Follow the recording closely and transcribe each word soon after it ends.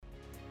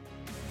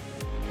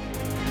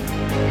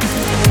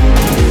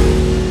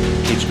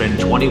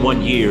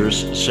21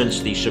 years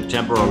since the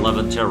September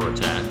 11 terror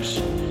attacks.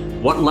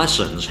 What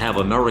lessons have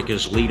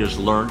America's leaders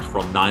learned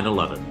from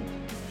 9/11?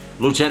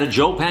 Lieutenant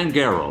Joe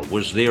Pangaro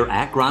was there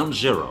at Ground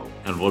Zero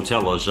and will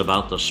tell us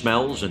about the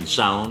smells and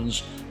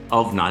sounds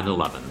of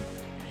 9/11.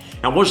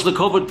 And was the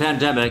COVID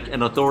pandemic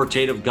an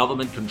authoritative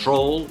government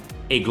control,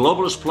 a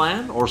globalist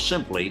plan, or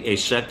simply a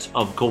set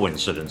of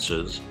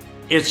coincidences?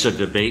 It's a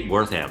debate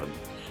worth having.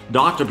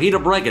 Dr. Peter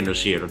Breggin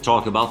is here to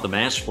talk about the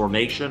mass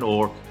formation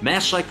or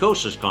mass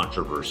psychosis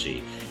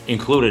controversy,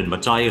 including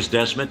Matthias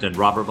Desmond and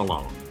Robert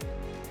Malone.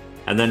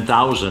 And then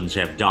thousands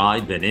have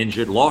died, been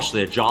injured, lost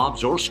their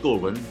jobs or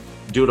schooling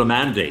due to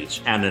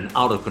mandates and an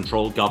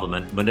out-of-control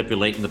government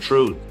manipulating the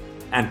truth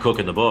and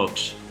cooking the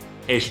books.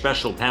 A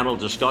special panel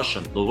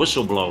discussion, the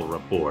whistleblower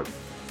report.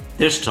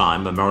 This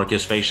time,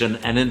 America's facing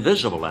an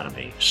invisible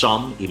enemy.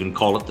 Some even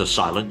call it the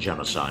silent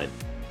genocide.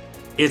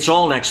 It's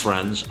all next,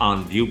 friends,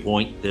 on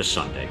Viewpoint this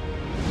Sunday.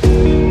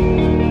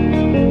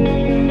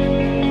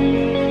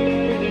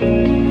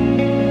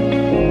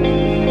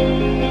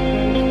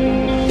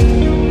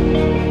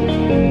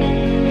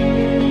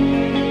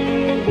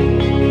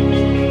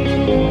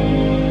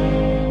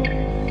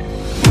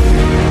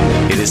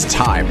 It is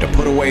time to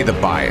put away the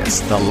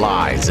bias, the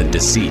lies, and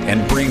deceit,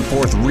 and bring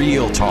forth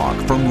real talk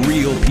from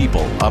real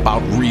people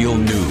about real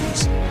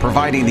news.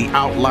 Providing the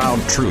out loud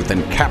truth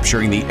and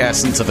capturing the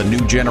essence of a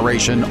new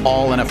generation,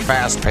 all in a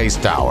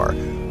fast-paced hour.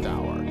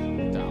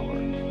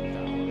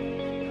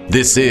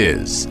 This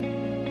is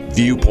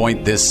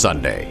Viewpoint this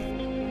Sunday.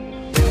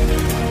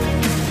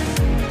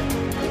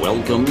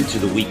 Welcome to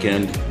the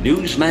weekend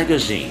news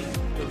magazine,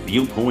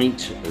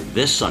 Viewpoint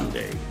this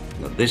Sunday.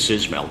 This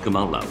is Malcolm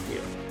Out Loud here.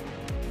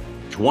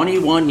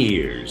 21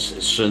 years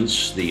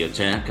since the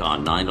attack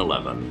on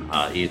 9/11.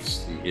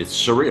 It's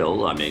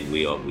surreal. I mean,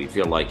 we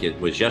feel like it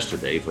was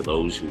yesterday for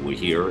those who were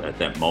here at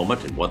that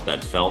moment and what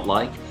that felt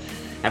like.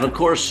 And of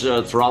course,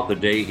 throughout the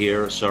day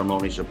here,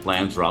 ceremonies are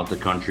planned throughout the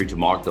country to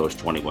mark those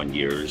 21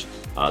 years.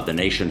 The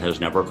nation has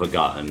never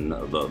forgotten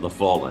the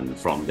fallen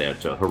from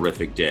that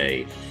horrific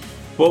day.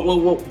 But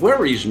what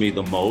worries me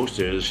the most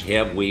is,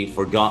 have we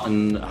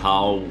forgotten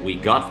how we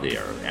got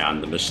there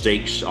and the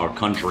mistakes our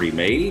country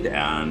made,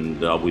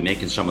 and are we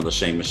making some of the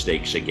same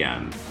mistakes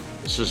again?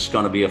 This is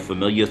going to be a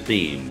familiar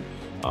theme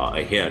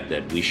ahead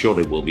that we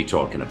surely will be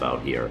talking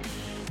about here.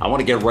 I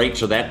want to get right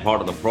to that part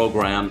of the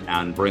program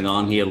and bring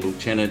on here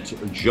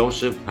Lieutenant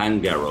Joseph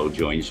Pangaro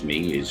joins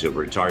me. He's a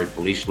retired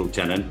police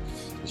lieutenant,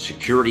 a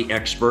security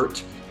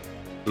expert.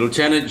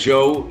 Lieutenant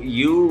Joe,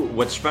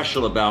 what's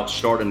special about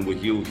starting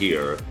with you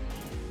here,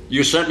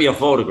 you sent me a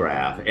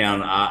photograph,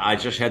 and I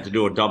just had to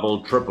do a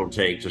double, triple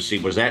take to see,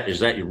 is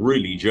that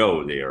really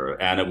Joe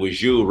there? And it was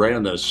you right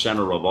in the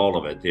center of all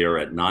of it there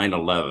at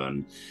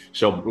 9/11.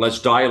 So let's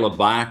dial it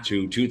back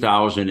to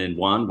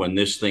 2001 when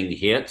this thing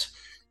hit.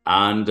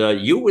 And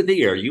you were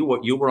there, you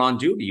were on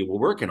duty, you were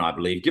working, I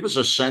believe. Give us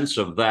a sense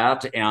of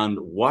that and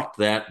what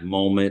that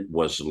moment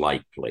was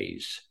like,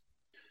 please.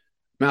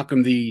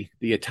 Malcolm, the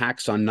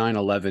attacks on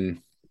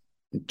 9/11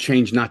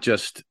 changed not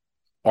just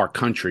our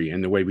country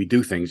and the way we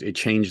do things. It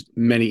changed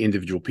many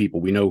individual people.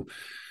 We know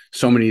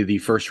so many of the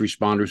first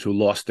responders who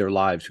lost their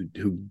lives,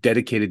 who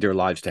dedicated their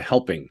lives to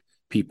helping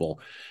people,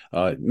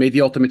 made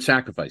the ultimate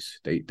sacrifice.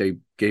 They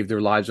gave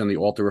their lives on the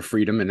altar of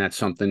freedom, and that's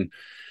something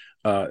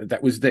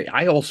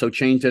I also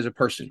changed as a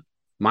person.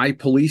 My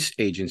police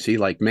agency,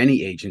 like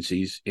many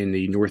agencies in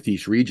the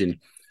Northeast region,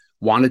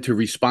 wanted to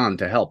respond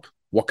to help.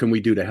 What can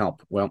we do to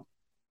help? Well,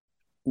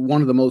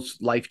 one of the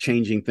most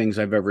life-changing things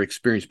I've ever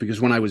experienced,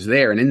 because when I was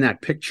there, and in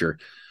that picture,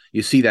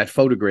 you see that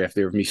photograph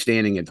there of me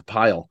standing at the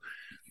pile,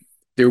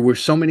 there were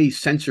so many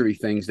sensory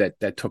things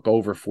that took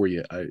over for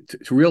you.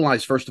 To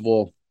realize, first of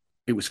all,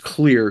 it was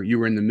clear you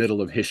were in the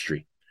middle of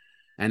history.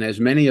 And as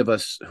many of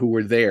us who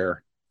were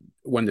there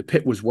when the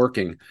pit was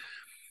working,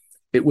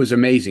 it was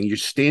amazing. You're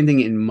standing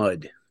in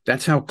mud.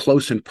 That's how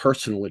close and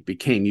personal it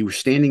became. You were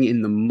standing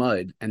in the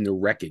mud and the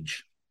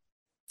wreckage.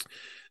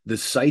 The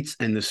sights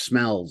and the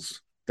smells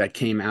that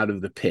came out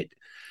of the pit,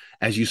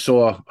 as you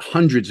saw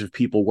hundreds of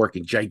people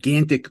working,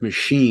 gigantic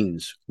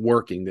machines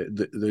working.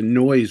 The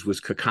noise was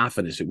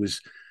cacophonous. It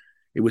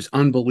was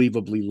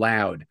unbelievably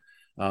loud.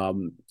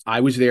 I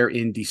was there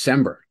in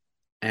December,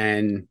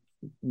 and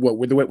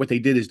what they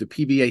did is the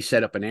PBA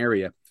set up an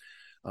area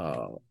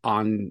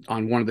on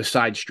one of the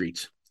side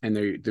streets, and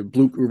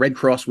the Red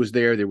Cross was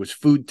there. There was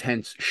food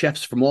tents.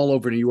 Chefs from all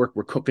over New York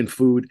were cooking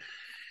food,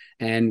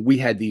 and we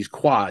had these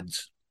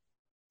quads.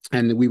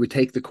 And we would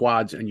take the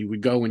quads, and you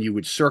would go and you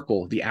would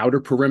circle the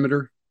outer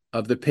perimeter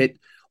of the pit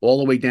all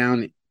the way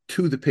down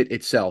to the pit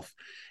itself.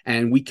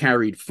 And we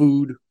carried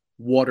food,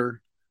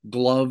 water,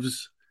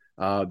 gloves.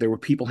 There were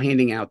people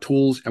handing out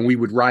tools, and we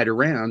would ride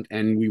around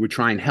and we would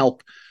try and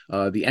help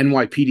the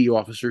NYPD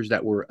officers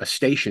that were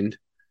stationed.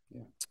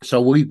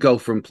 So we'd go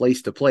from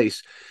place to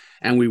place,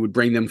 and we would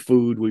bring them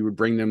food. We would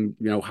bring them,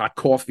 hot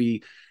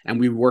coffee, and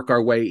we would work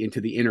our way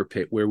into the inner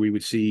pit where we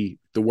would see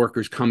the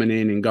workers coming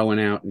in and going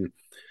out. And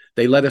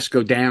they let us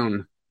go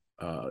down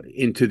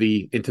into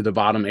the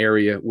bottom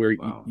area where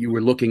you were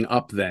looking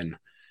up then.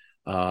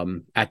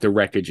 at the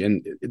wreckage.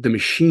 And the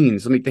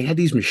machines, I mean, they had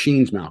these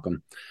machines,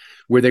 Malcolm,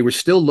 where they were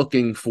still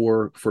looking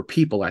for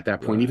people at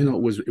that point, Right. even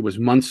though it was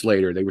months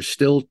later. They were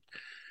still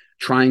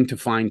trying to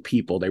find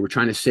people. They were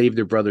trying to save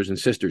their brothers and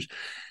sisters.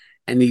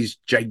 And these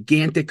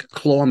gigantic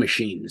claw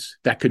machines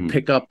that could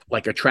pick up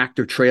like a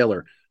tractor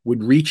trailer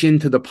would reach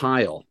into the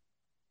pile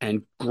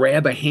and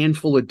grab a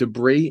handful of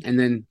debris, and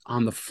then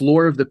on the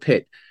floor of the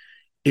pit,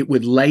 it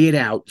would lay it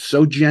out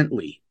so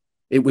gently.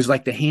 It was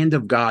like the hand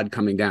of God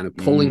coming down and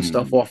pulling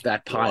stuff off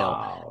that pile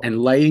Wow. and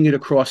laying it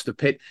across the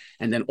pit.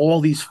 And then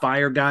all these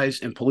fire guys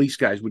and police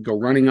guys would go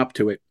running up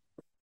to it.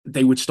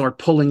 They would start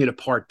pulling it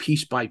apart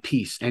piece by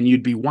piece. And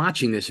you'd be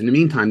watching this. In the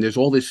meantime, there's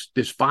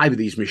there's 5 of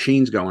these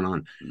machines going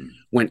on.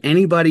 When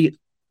anybody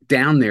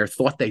down there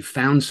thought they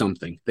found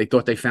something, they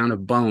thought they found a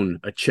bone,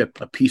 a chip,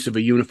 a piece of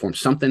a uniform,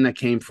 something that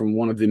came from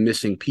one of the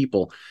missing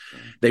people,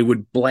 they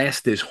would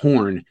blast this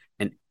horn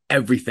and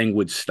everything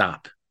would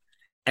stop.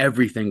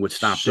 Everything would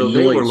stop. So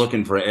they were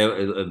looking for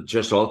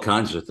just all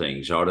kinds of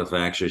things,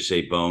 artifacts, or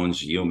say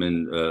bones,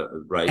 human,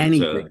 right?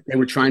 Anything. They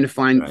were trying to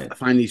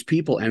find these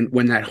people. And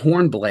when that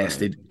horn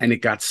blasted and it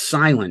got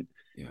silent,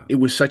 it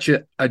was such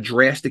a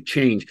drastic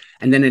change.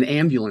 And then an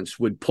ambulance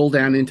would pull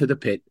down into the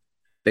pit.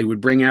 They would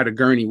bring out a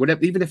gurney,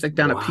 whatever, even if they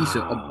found a piece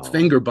of a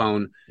finger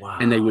bone,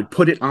 and they would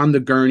put it on the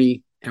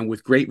gurney and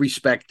with great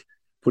respect,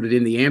 put it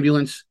in the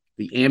ambulance.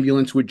 The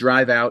ambulance would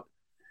drive out.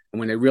 And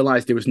when they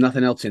realized there was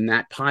nothing else in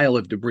that pile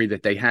of debris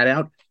that they had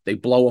out, they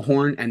blow a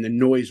horn and the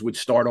noise would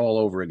start all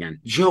over again.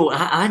 Joe,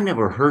 I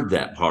never heard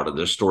that part of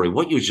this story.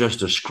 What you just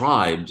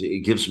described,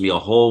 it gives me a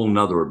whole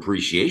nother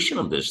appreciation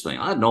of this thing.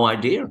 I had no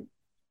idea.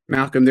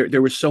 Malcolm,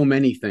 there were so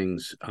many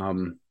things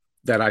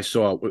that I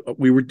saw.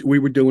 We were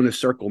doing a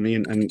circle. Me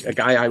and a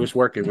guy I was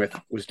working with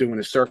was doing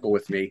a circle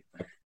with me.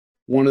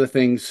 One of the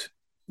things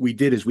we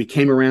did is we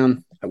came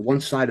around at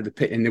one side of the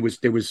pit, and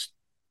there was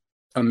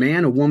a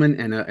man, a woman,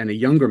 and a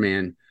younger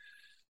man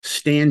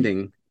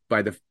standing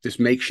by this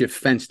makeshift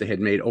fence they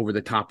had made over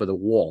the top of the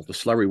wall, the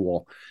slurry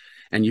wall,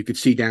 and you could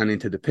see down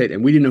into the pit.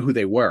 And we didn't know who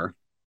they were,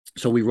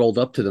 so we rolled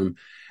up to them,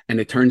 and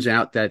it turns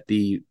out that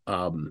the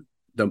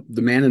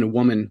man and the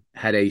woman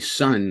had a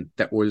son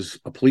that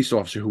was a police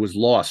officer who was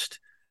lost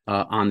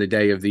on the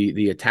day of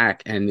the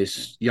attack, and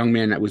this young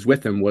man that was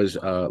with him was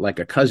like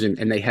a cousin,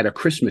 and they had a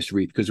Christmas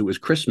wreath because it was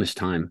Christmas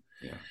time,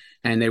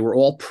 and they were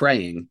all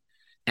praying,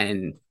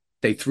 and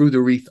they threw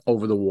the wreath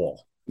over the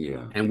wall.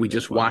 And we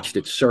just watched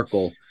it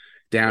circle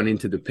down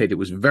into the pit. It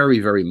was very,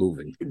 very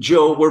moving.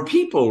 Joe, were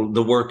people,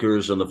 the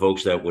workers and the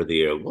folks that were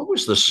there, what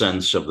was the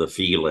sense of the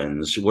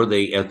feelings? Were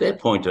they, at that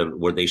point,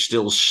 were they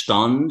still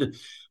stunned?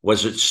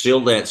 Was it still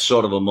that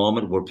sort of a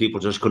moment where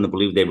people just couldn't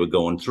believe they were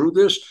going through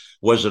this?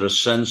 Was it a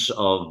sense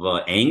of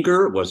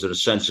anger? Was it a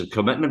sense of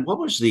commitment? What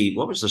was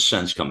the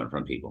sense coming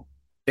from people?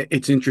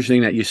 It's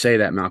interesting that you say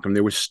that, Malcolm.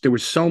 There were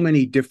so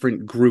many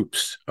different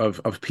groups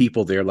of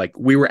people there. Like,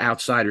 we were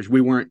outsiders.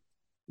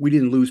 We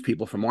didn't lose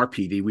people from our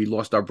PD. We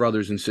lost our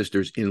brothers and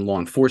sisters in law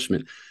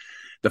enforcement.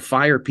 The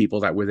fire people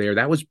that were there,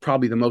 that was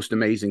probably the most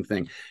amazing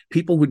thing.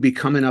 People would be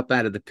coming up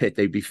out of the pit.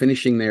 They'd be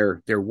finishing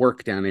their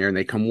work down there, and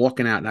they come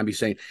walking out, and I'd be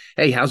saying,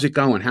 "Hey, how's it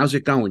going? How's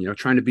it going?" You know,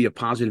 trying to be a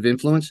positive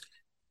influence.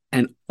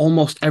 And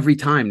almost every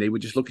time they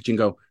would just look at you and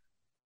go,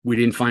 "We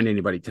didn't find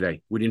anybody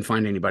today. We didn't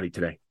find anybody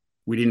today.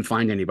 We didn't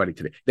find anybody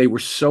today." They were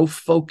so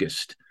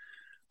focused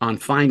on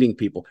finding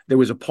people. There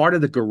was a part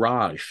of the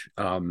garage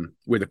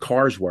where the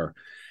cars were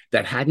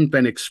that hadn't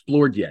been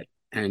explored yet.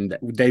 And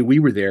the day we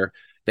were there,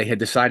 they had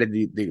decided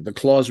the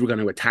claws were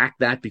going to attack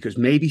that because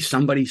maybe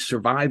somebody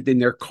survived in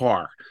their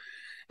car.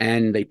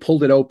 And they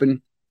pulled it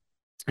open,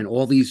 and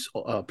all these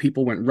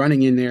people went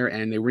running in there,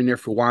 and they were in there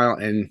for a while,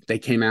 and they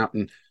came out,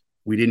 and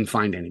we didn't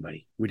find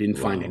anybody. We didn't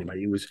find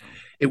anybody.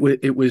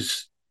 It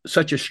was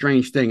such a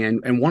strange thing.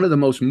 And one of the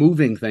most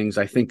moving things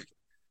I think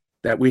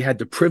that we had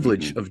the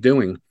privilege of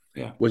doing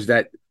was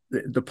that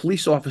the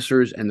police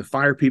officers and the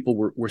fire people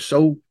were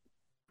so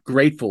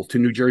grateful to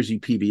New Jersey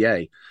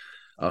PBA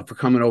for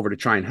coming over to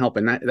try and help.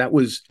 And that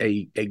was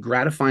a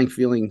gratifying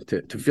feeling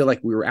to feel like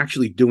we were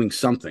actually doing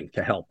something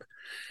to help.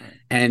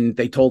 And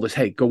they told us,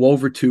 "Hey, go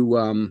over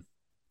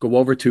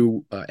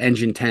to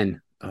Engine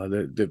 10,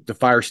 the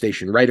fire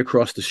station right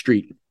across the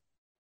street.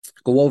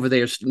 Go over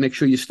there, make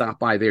sure you stop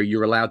by there.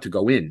 You're allowed to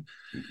go in."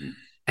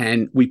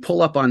 And we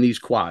pull up on these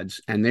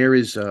quads, and there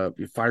is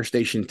Fire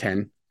Station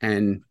 10,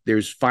 and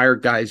there's fire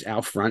guys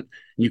out front.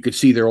 You could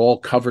see they're all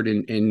covered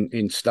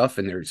in stuff,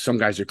 and there's some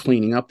guys are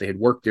cleaning up. They had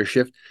worked their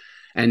shift,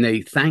 and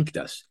they thanked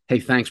us. "Hey,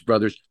 thanks,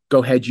 brothers.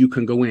 Go ahead. You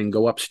can go in,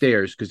 go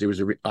upstairs," because there was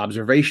an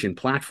observation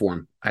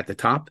platform at the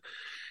top.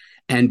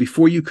 And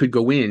before you could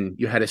go in,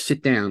 you had to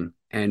sit down,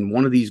 and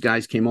one of these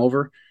guys came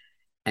over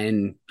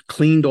and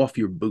cleaned off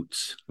your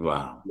boots.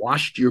 Wow.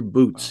 Washed your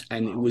boots. Wow.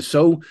 And it was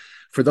so,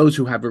 for those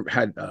who have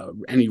had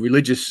any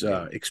religious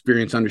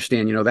experience,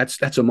 understand, you know,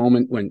 that's a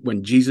moment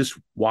when Jesus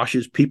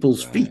washes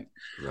people's feet.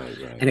 Right.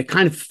 And it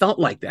kind of felt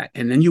like that.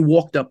 And then you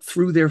walked up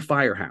through their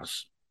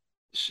firehouse,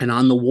 And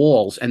on the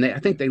walls, and I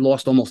think they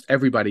lost almost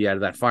everybody out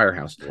of that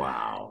firehouse.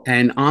 Wow.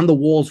 And on the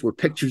walls were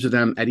pictures of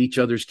them at each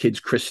other's kids'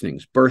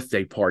 christenings,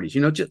 birthday parties.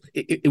 Just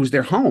it was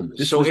their home.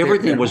 So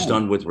everything was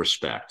done with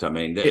respect. I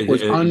mean, it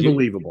was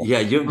unbelievable.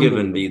 You've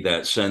given me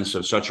that sense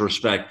of such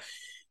respect.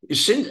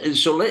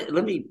 So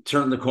let me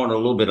turn the corner a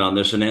little bit on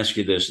this and ask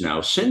you this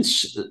now.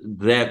 Since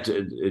that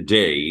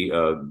day,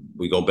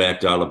 we go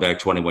back, dial it back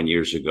 21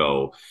 years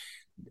ago.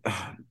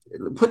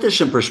 Put this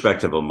in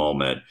perspective a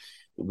moment.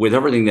 With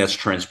everything that's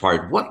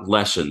transpired, what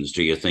lessons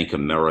do you think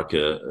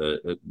America,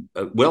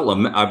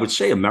 I would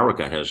say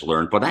America has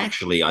learned, but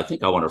actually, I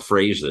think I want to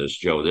phrase this,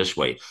 Joe, this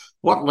way.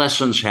 What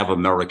lessons have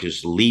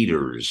America's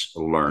leaders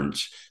learned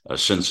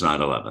since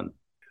 9/11?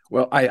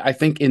 Well, I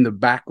think in the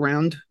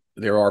background,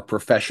 there are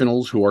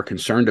professionals who are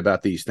concerned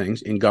about these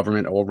things in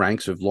government, all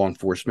ranks of law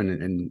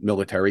enforcement and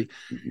military.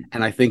 Mm-hmm.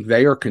 And I think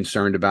they are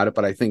concerned about it.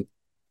 But I think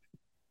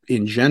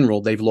in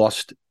general, they've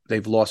lost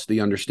the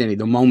understanding.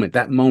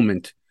 That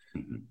moment,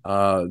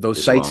 those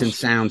it's sights lost. And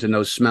sounds and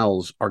those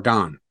smells are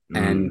gone.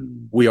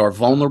 And we are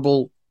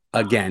vulnerable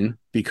again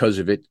because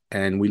of it.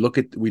 And we look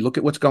at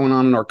what's going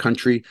on in our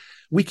country.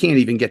 We can't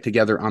even get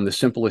together on the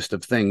simplest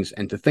of things.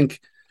 And to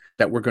think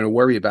that we're going to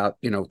worry about,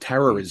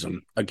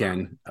 terrorism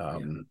again,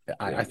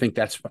 I think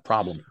that's a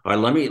problem. All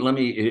right, let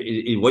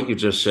me. What you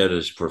just said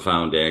is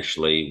profound,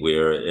 actually.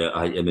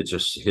 And it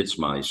just hits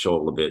my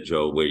soul a bit,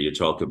 Joe. Where you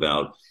talk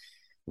about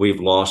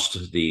we've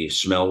lost the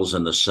smells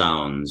and the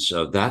sounds.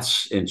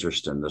 That's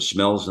interesting. The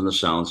smells and the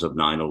sounds of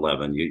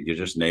 9/11. You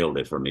just nailed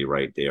it for me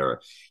right there.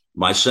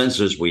 My sense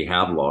is we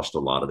have lost a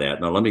lot of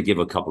that. Now, let me give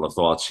a couple of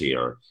thoughts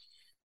here.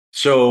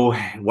 So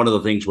one of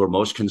the things we're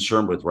most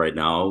concerned with right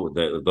now,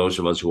 those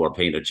of us who are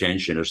paying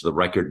attention, is the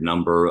record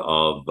number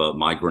of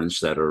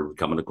migrants that are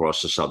coming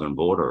across the southern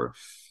border.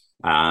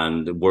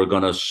 And we're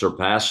going to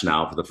surpass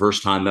now, for the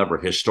first time ever,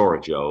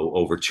 historic, Joe,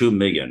 over 2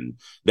 million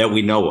that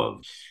we know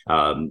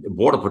of.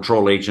 Border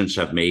Patrol agents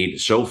have made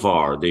so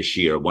far this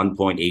year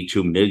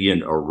 1.82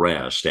 million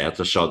arrests at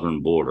the southern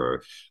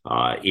border.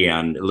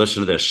 And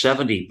listen to this,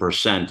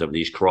 70% of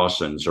these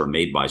crossings are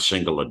made by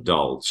single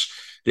adults.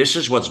 This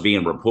is what's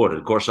being reported.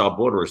 Of course, our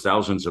border is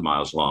thousands of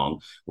miles long.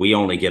 We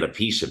only get a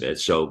piece of it.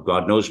 So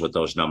God knows what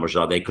those numbers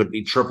are. They could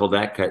be triple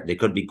that. They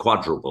could be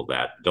quadruple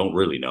that. Don't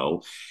really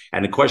know.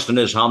 And the question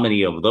is, how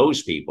many of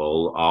those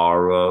people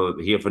are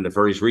here for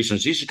nefarious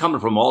reasons? These are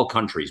coming from all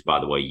countries, by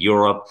the way,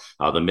 Europe,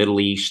 the Middle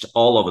East,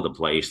 all over the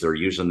place. They're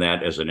using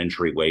that as an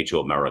entryway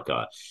to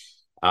America.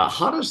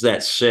 How does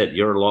that sit?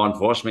 You're a law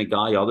enforcement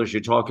guy, others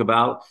you talk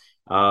about.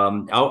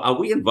 Are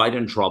we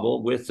inviting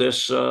trouble with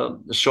this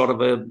sort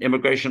of an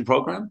immigration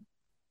program?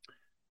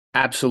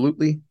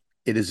 Absolutely.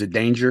 It is a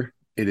danger.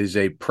 It is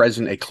a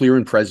clear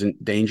and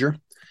present danger.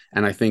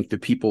 And I think the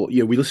people,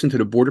 we listen to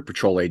the Border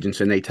Patrol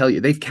agents and they tell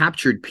you they've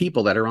captured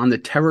people that are on the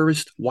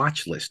terrorist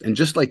watch list. And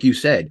just like you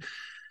said,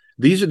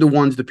 these are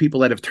the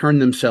people that have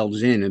turned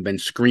themselves in and been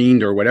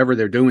screened or whatever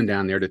they're doing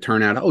down there to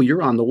turn out, oh,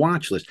 you're on the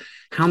watch list.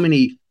 How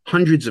many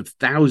hundreds of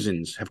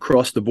thousands have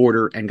crossed the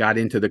border and got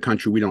into the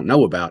country we don't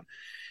know about?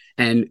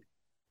 And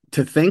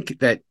to think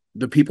that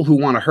the people who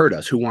want to hurt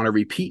us, who want to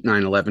repeat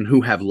 9/11,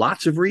 who have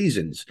lots of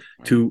reasons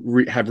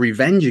to have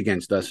revenge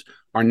against us,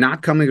 are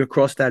not coming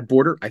across that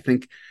border, I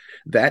think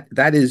that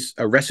is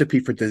a recipe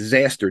for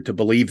disaster to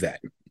believe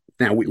that.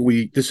 Now,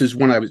 this is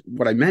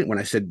what I meant when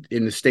I said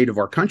in the state of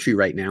our country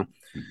right now,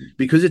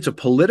 because it's a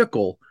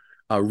political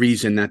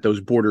reason that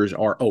those borders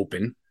are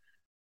open.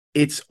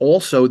 It's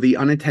also the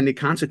unintended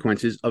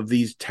consequences of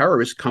these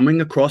terrorists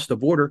coming across the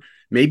border,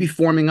 maybe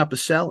forming up a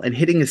cell and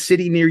hitting a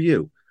city near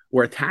you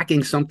or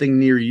attacking something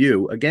near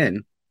you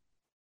again.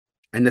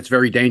 And that's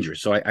very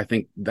dangerous. So I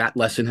think that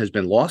lesson has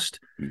been lost.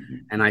 Mm-hmm.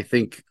 And I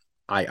think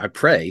I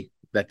pray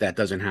that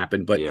doesn't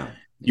happen. But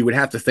you would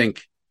have to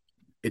think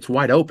it's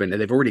wide open and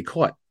they've already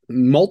caught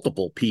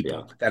multiple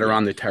people that are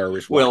on the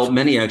terrorist watch. Well,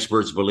 many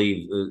experts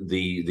believe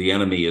the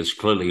enemy is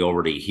clearly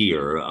already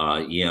here.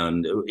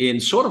 And in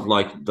sort of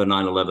like the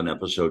 9/11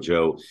 episode,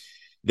 Joe,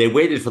 they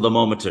waited for the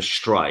moment to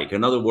strike.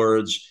 In other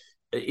words,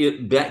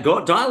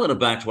 dialing it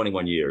back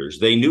 21 years,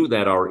 they knew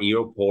that our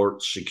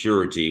airport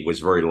security was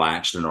very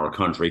lax in our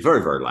country,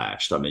 very, very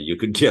lax. I mean, you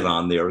could get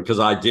on there, because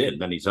I did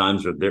many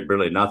times with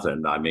really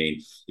nothing. I mean,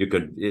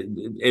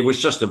 it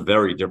was just a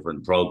very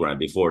different program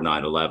before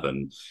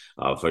 9/11,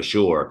 for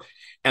sure.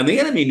 And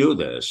the enemy knew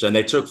this, and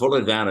they took full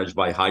advantage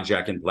by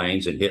hijacking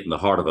planes and hitting the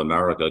heart of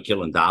America,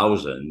 killing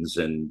thousands,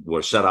 and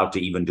were set out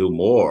to even do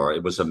more.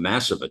 It was a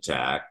massive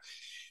attack.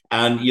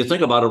 And you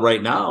think about it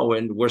right now,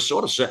 and we're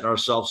sort of setting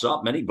ourselves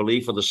up, many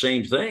believe, for the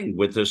same thing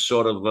with this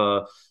sort of,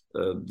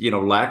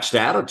 laxed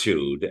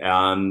attitude,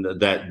 and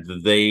that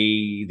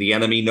the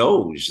enemy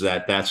knows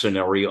that that's an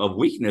area of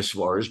weakness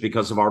for us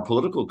because of our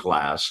political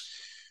class.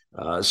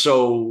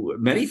 So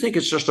many think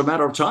it's just a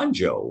matter of time,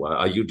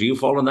 Joe. Do you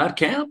fall in that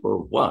camp or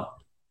what?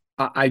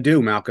 I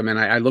do, Malcolm, and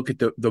I look at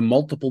the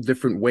multiple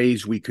different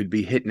ways we could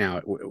be hit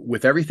now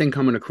with everything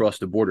coming across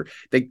the border.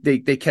 They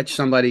catch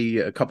somebody,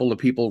 a couple of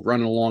people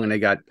running along, and they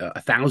got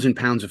 1,000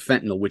 pounds of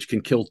fentanyl, which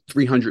can kill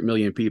 300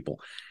 million people.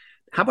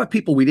 How about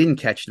people we didn't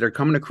catch that are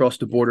coming across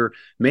the border,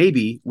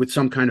 maybe with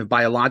some kind of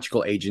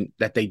biological agent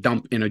that they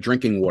dump in a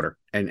drinking water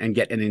and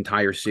get an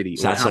entire city?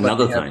 So that's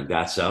another thing.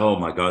 That's, oh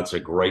my God, it's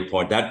a great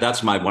point.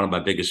 That's one of my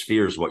biggest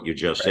fears, what you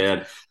just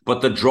said.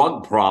 But the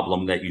drug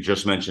problem that you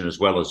just mentioned as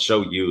well is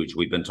so huge.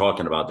 We've been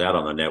talking about that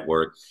on the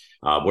network.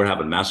 We're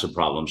having massive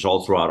problems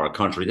all throughout our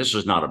country. This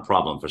is not a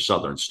problem for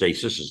southern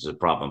states. This is a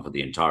problem for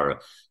the entire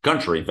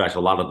country. In fact, a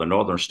lot of the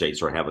northern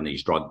states are having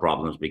these drug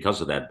problems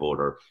because of that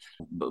border.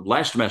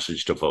 Last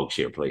message to folks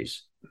here,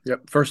 please.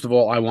 Yep. First of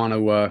all, I want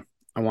to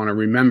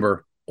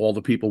remember all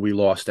the people we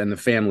lost and the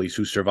families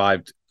who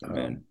survived,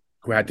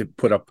 who had to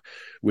put up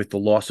with the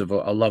loss of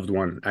a loved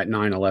one at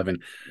 9/11,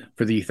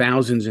 for the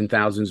thousands and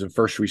thousands of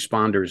first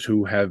responders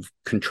who have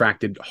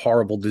contracted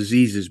horrible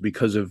diseases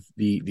because of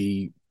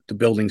the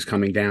buildings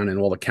coming down and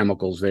all the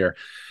chemicals there.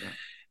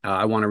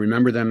 I want to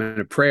remember them in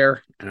a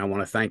prayer, and I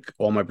want to thank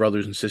all my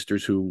brothers and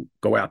sisters who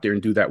go out there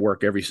and do that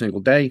work every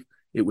single day.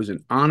 It was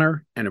an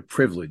honor and a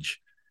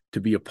privilege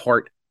to be a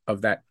part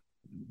of that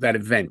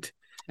event,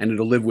 and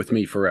it'll live with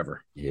me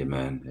forever. Yeah,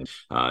 man.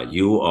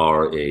 You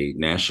are a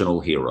national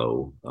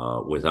hero,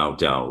 without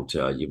doubt.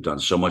 You've done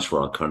so much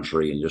for our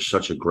country, and you're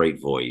such a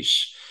great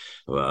voice.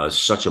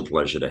 Such a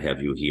pleasure to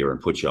have you here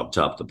and put you up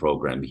top of the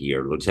program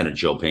here. Lieutenant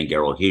Joe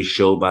Pangaro, his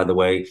show, by the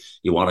way,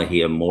 you want to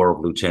hear more of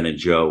Lieutenant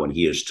Joe, and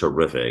he is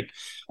terrific.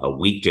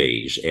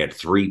 Weekdays at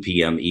 3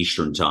 p.m.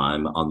 Eastern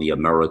Time on the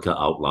America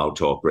Out Loud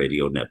Talk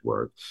Radio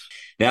Network.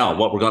 Now,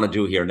 what we're going to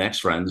do here next,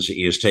 friends,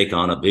 is take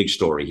on a big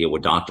story here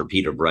with Dr.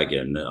 Peter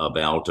Breggin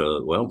about,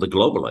 the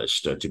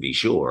globalist, to be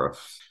sure.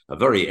 A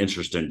very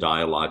interesting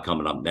dialogue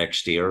coming up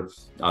next year.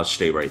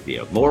 Stay right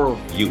there. More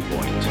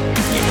Viewpoint.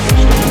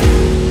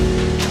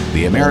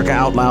 The America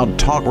Out Loud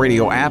Talk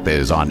Radio app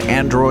is on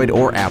Android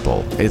or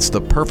Apple. It's the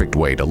perfect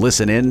way to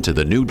listen in to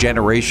the new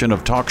generation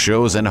of talk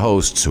shows and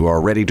hosts who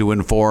are ready to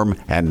inform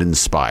and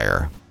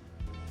inspire.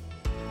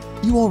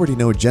 You already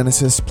know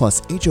Genesis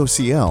plus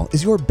HOCl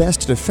is your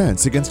best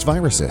defense against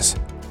viruses.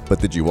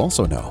 But did you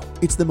also know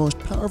it's the most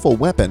powerful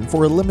weapon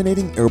for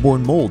eliminating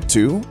airborne mold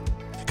too?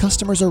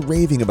 Customers are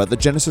raving about the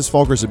Genesis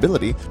Fogger's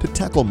ability to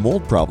tackle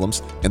mold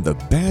problems and the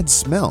bad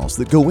smells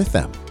that go with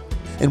them.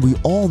 And we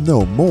all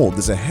know mold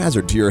is a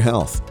hazard to your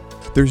health.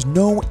 There's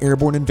no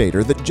airborne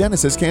invader that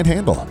Genesis can't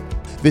handle.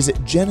 Visit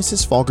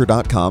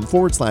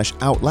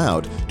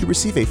genesisfogger.com/outloud to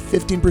receive a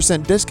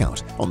 15%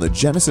 discount on the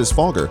Genesis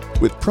Fogger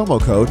with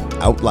promo code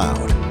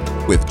OUTLOUD.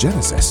 With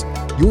Genesis,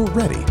 you're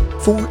ready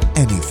for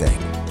anything.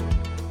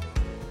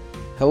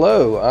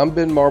 Hello, I'm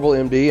Ben Marble,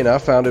 MD, and I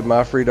founded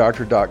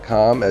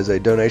MyFreeDoctor.com as a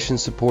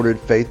donation-supported,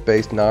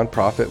 faith-based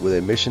nonprofit with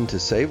a mission to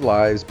save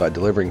lives by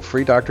delivering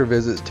free doctor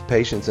visits to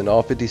patients in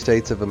all 50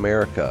 states of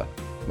America.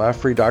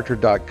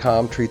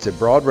 MyFreeDoctor.com treats a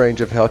broad range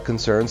of health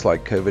concerns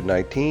like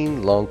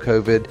COVID-19, long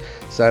COVID,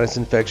 sinus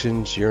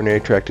infections,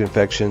 urinary tract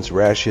infections,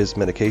 rashes,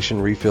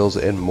 medication refills,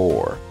 and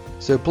more.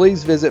 So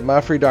please visit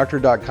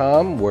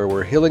MyFreeDoctor.com, where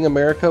we're healing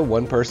America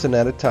one person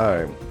at a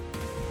time.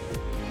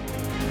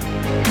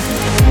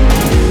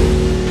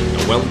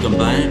 Welcome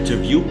back to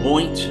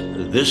Viewpoint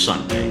this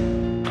Sunday.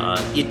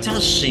 It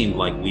does seem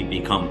like we've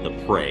become the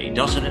prey,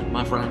 doesn't it,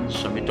 my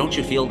friends? I mean, don't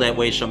you feel that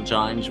way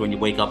sometimes when you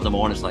wake up in the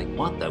morning? It's like,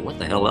 what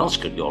the hell else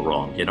could go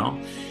wrong, you know?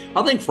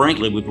 I think,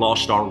 frankly, we've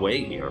lost our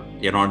way here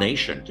in our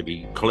nation, to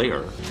be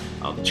clear.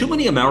 Too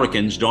many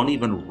Americans don't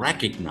even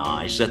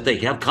recognize that they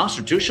have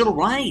constitutional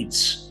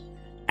rights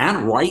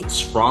and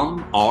rights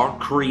from our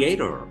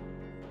Creator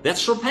that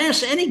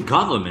surpass any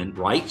government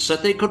rights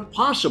that they could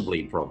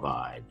possibly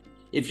provide.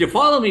 If you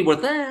follow me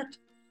with that,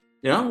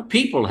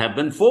 people have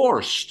been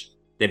forced,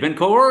 they've been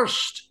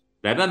coerced,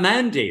 they've been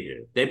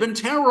mandated, they've been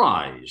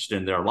terrorized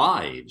in their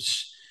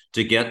lives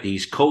to get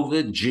these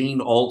COVID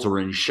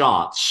gene-altering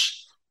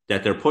shots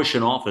that they're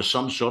pushing off as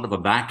some sort of a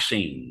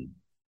vaccine.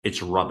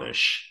 It's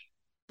rubbish.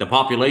 The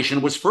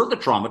population was further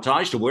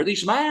traumatized to wear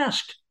these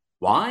masks.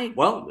 Why?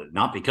 Well,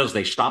 not because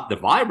they stopped the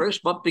virus,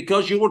 but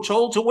because you were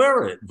told to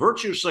wear it.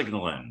 Virtue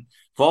signaling.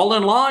 Fall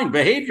in line,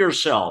 behave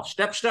yourself,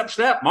 step, step,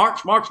 step,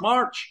 march, march,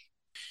 march.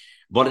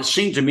 But it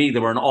seemed to me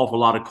there were an awful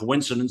lot of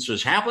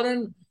coincidences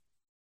happening,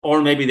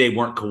 or maybe they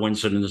weren't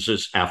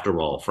coincidences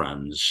after all,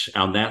 friends.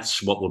 And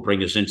that's what will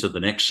bring us into the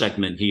next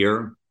segment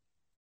here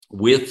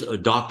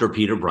with Dr.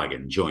 Peter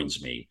Breggin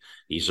joins me.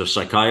 He's a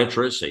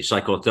psychiatrist, a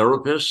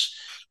psychotherapist.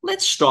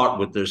 Let's start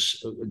with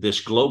this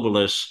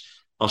globalist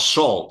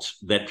assault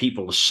that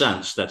people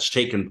sense that's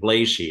taken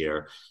place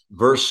here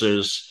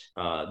versus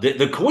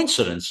the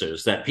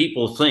coincidences that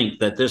people think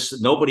that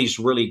nobody's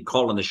really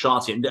calling the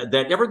shots,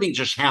 that everything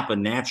just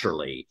happened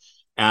naturally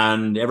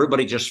and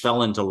everybody just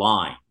fell into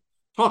line.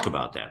 Talk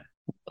about that.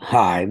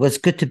 Hi, well, it's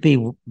good to be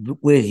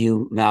with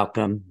you,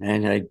 Malcolm,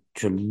 and I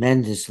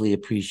tremendously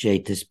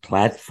appreciate this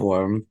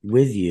platform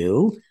with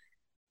you.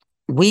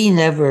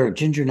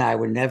 Ginger and I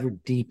were never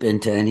deep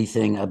into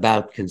anything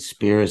about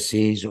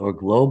conspiracies or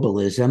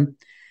globalism.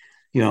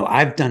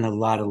 I've done a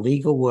lot of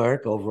legal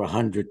work, over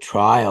 100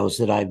 trials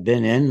that I've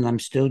been in, and I'm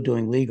still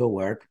doing legal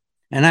work.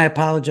 And I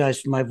apologize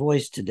for my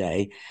voice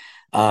today.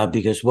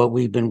 because what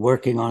we've been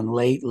working on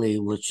lately,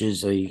 which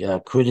is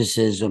a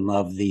criticism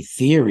of the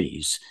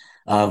theories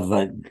of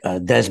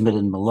Desmond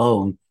and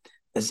Malone,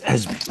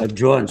 has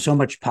drawn so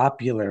much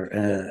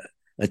popular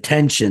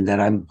attention that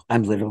I'm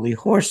literally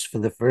hoarse for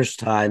the first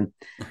time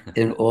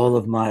in all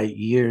of my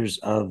years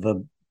of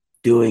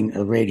doing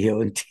a radio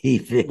and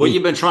TV. Well,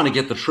 you've been trying to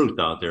get the truth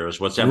out there,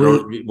 is what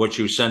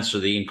you sense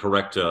of the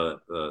incorrect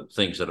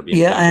things that are being.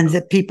 Yeah, and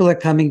that people are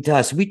coming to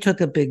us. We took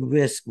a big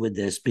risk with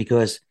this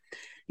because,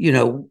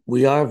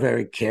 we are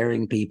very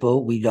caring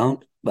people. We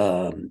don't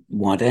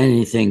want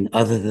anything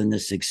other than the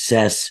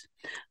success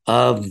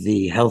of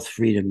the health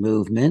freedom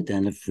movement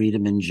and of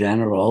freedom in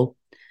general.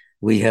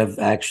 We have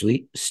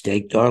actually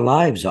staked our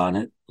lives on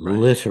it,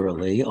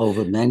 literally,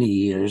 over many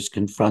years,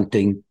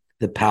 confronting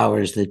the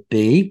powers that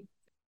be.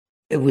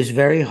 It was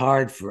very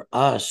hard for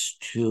us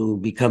to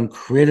become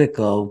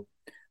critical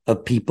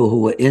of people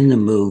who were in the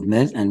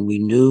movement, and we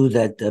knew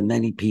that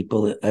many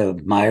people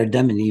admired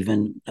them and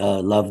even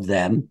loved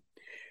them.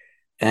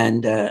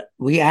 And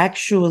we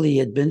actually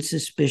had been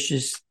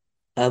suspicious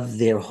of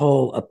their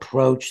whole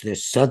approach, their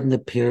sudden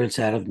appearance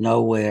out of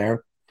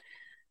nowhere,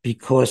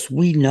 because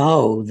we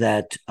know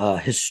that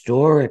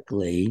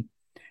historically,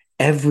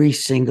 every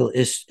single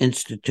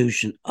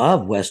institution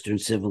of Western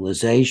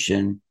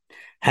civilization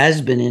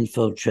has been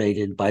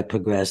infiltrated by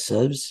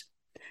progressives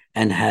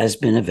and has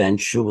been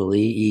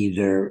eventually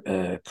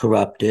either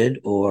corrupted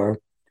or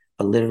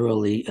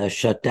literally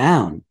shut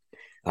down.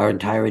 Our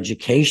entire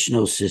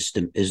educational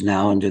system is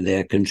now under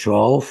their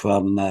control,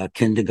 from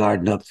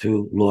kindergarten up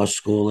through law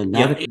school. And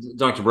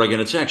Dr. Breggin,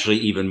 it's actually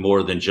even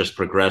more than just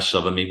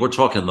progressive. I mean, we're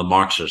talking the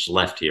Marxist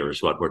left here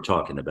is what we're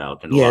talking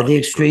about. Yeah, the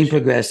extreme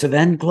progressive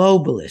and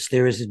globalist.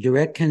 There is a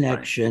direct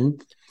connection.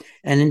 Right.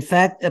 And in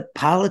fact,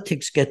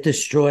 politics get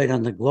destroyed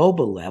on the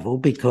global level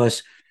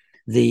because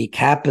the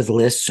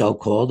capitalists,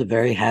 so-called, are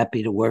very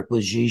happy to work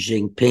with Xi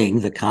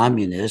Jinping, the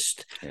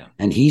communist,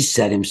 and he's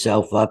set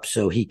himself up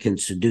so he can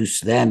seduce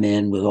them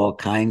in with all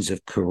kinds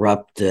of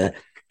corrupt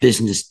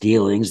business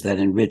dealings that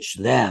enrich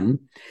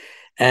them.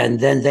 And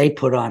then they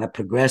put on a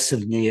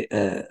progressive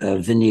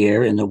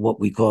veneer in what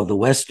we call the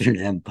Western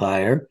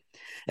Empire,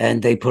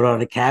 and they put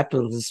on a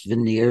capitalist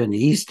veneer in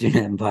the Eastern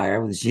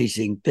Empire with Xi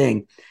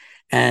Jinping.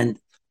 And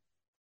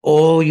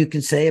all you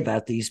can say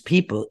about these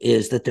people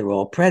is that they're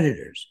all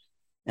predators,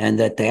 and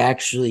that they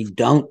actually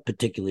don't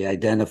particularly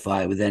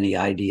identify with any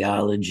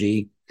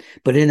ideology.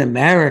 But in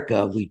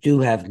America, we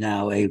do have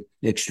now an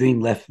extreme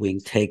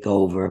left-wing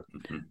takeover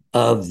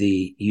of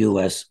the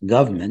U.S.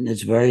 government.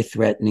 It's very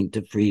threatening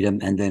to freedom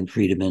and then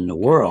freedom in the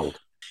world.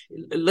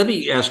 Let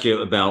me ask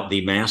you about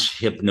the mass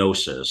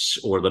hypnosis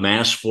or the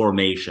mass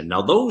formation.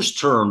 Now, those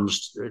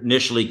terms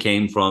initially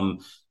came from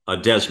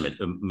Desmond,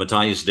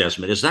 Matthias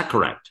Desmond. Is that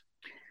correct?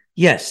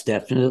 Yes,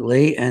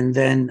 definitely. And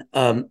then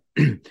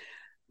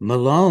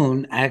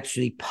Malone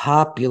actually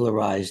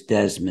popularized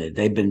Desmond.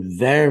 They've been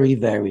very,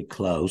 very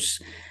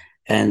close,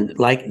 and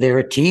like they're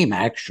a team,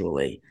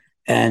 actually.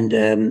 And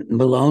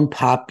Malone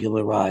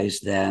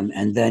popularized them,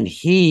 and then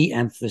he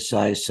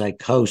emphasized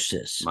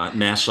psychosis.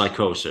 Mass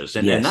psychosis.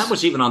 And that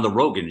was even on the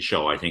Rogan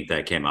show, I think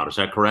that came out. Is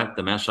that correct,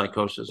 the mass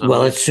psychosis?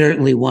 Well, it's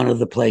certainly one of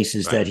the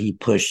places that he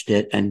pushed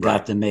it and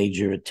got the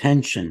major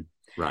attention.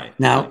 Right.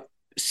 Now,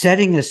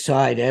 setting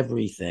aside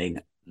everything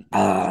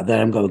that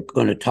I'm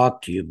going to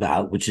talk to you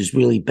about, which is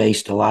really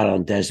based a lot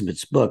on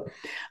Desmond's book,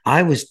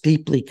 I was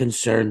deeply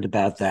concerned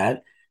about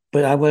that,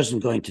 but I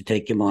wasn't going to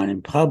take him on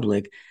in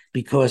public,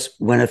 because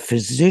when a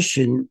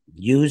physician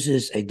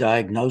uses a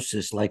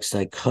diagnosis like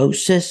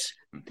psychosis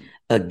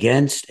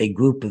against a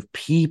group of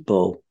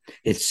people,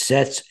 it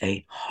sets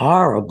a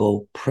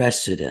horrible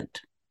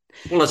precedent.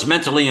 Well, it's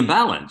mentally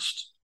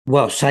imbalanced.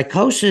 Well,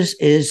 psychosis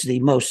is the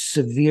most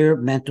severe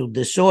mental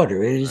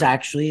disorder. It is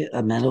actually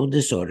a mental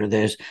disorder.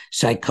 There's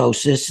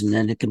psychosis, and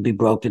then it can be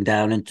broken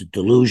down into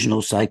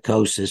delusional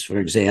psychosis, for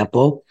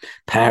example,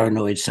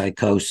 paranoid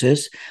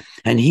psychosis.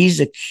 And he's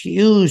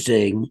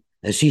accusing,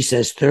 as he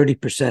says,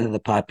 30% of the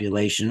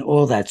population.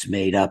 All that's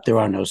made up. There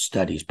are no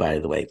studies, by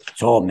the way.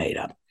 It's all made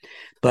up.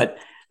 But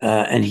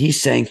and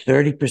he's saying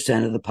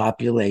 30% of the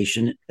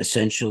population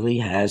essentially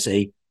has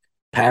a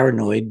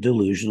paranoid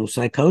delusional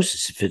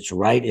psychosis. It fits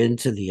right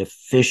into the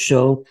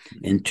official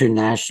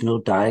international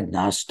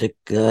diagnostic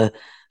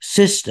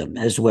system,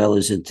 as well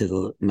as into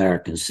the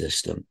American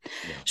system.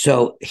 Yeah.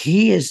 So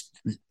he is,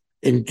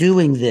 in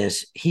doing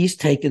this, he's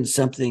taken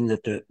something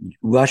that the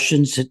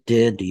Russians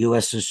did, the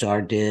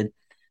USSR did,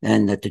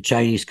 and that the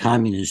Chinese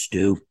communists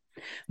do,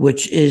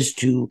 which is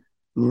to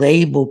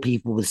label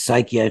people with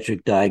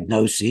psychiatric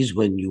diagnoses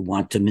when you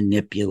want to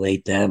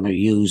manipulate them or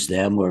use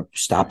them or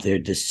stop their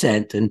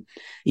descent, and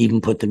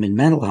even put them in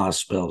mental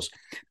hospitals.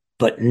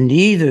 But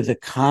neither the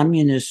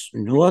communists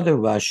nor the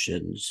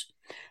Russians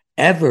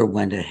ever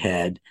went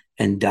ahead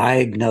and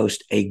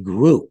diagnosed a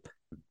group.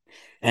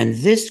 And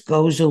this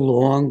goes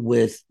along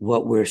with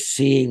what we're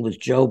seeing with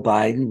Joe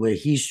Biden, where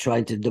he's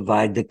trying to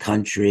divide the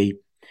country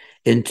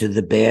into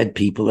the bad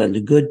people and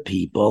the good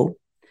people.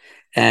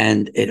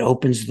 And it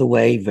opens the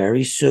way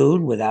very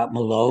soon, without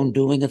Malone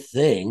doing a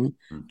thing,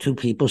 to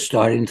people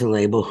starting to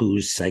label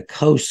who's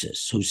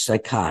psychosis, who's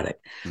psychotic.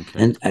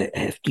 Okay.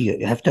 And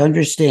you have to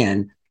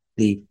understand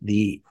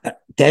the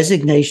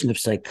designation of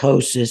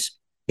psychosis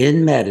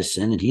in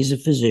medicine, and he's a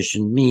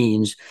physician,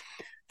 means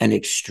an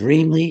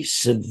extremely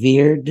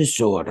severe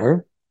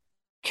disorder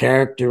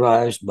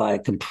characterized by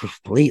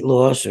complete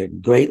loss or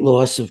great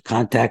loss of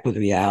contact with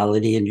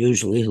reality, and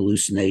usually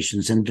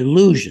hallucinations and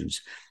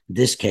delusions. In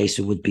this case,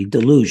 it would be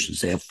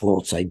delusions. They have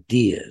false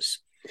ideas.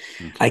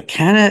 Okay. I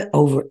cannot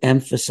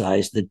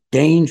overemphasize the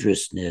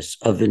dangerousness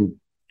of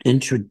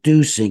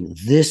introducing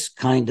this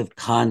kind of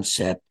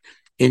concept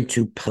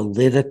into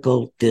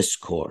political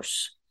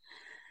discourse.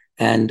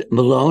 And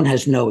Malone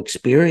has no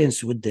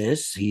experience with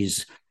this.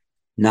 He's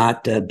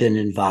not been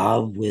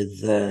involved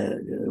with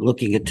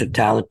looking at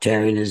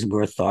totalitarianism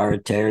or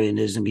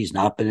authoritarianism. He's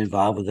not been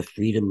involved with the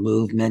freedom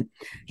movement.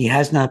 He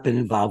has not been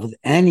involved with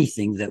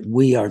anything that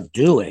we are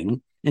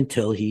doing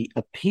until he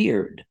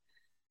appeared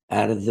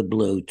out of the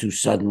blue to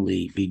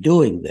suddenly be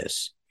doing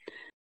this.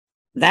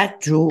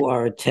 That drew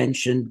our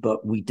attention,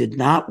 but we did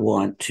not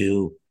want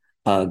to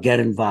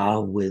get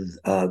involved with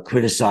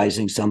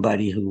criticizing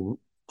somebody who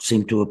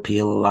seemed to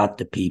appeal a lot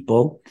to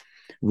people.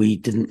 We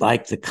didn't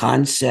like the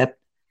concept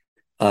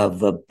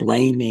of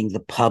blaming the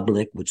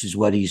public, which is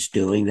what he's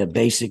doing. They're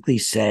basically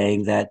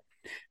saying that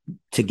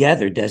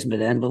together,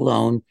 Desmond and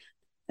Malone,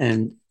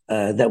 and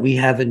that we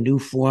have a new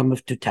form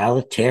of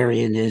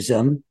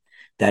totalitarianism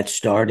that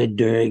started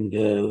during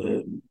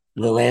the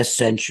last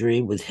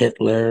century with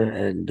Hitler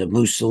and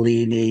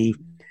Mussolini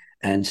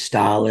and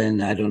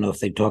Stalin. I don't know if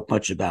they talk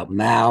much about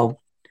Mao.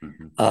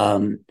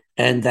 Mm-hmm.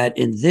 And that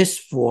in this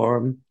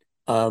form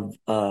of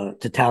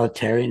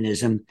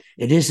totalitarianism,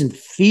 it isn't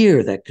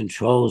fear that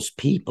controls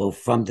people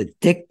from the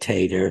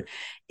dictator.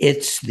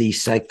 It's the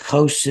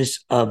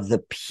psychosis of the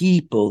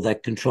people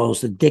that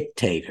controls the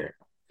dictator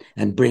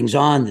and brings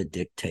on the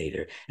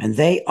dictator. And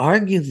they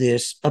argue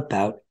this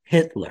about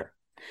Hitler,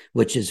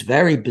 which is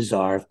very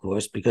bizarre, of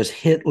course, because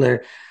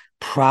Hitler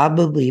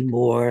probably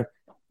more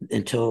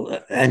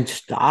and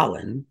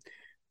Stalin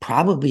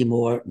probably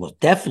more, well,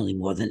 definitely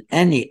more than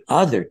any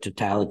other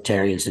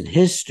totalitarians in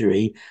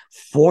history,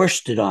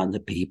 forced it on the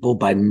people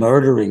by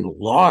murdering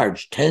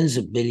large tens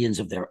of millions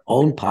of their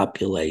own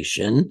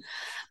population,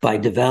 by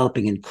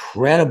developing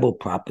incredible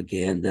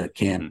propaganda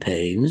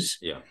campaigns,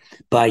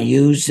 by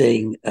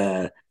using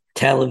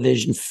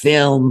television,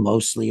 film,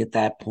 mostly at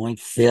that point,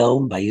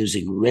 film, by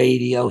using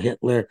radio.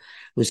 Hitler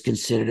was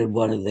considered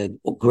one of the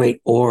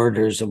great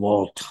orators of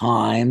all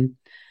time,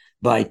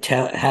 by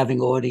having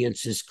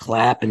audiences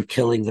clap and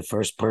killing the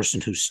first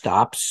person who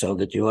stops so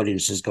that the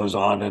audiences goes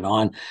on and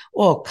on,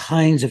 all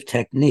kinds of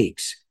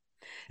techniques.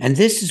 And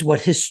this is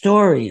what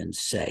historians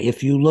say.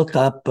 If you look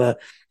up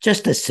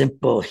just a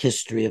simple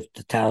history of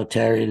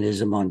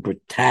totalitarianism on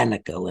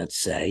Britannica, let's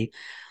say,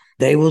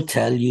 they will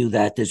tell you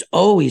that there's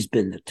always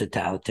been the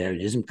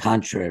totalitarianism,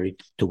 contrary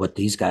to what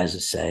these guys are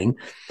saying.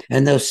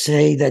 And they'll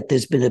say that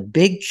there's been a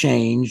big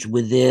change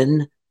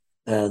within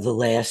the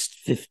last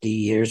 50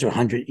 years or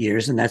 100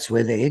 years, and that's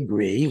where they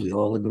agree. We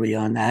all agree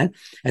on that.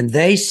 And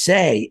they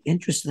say,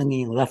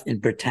 interestingly enough, in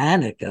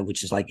Britannica,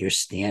 which is like your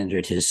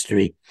standard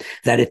history,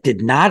 that it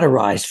did not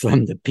arise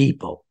from the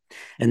people.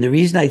 And the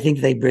reason I think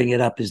they bring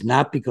it up is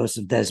not because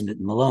of Desmond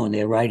and Malone.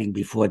 They're writing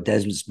before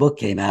Desmond's book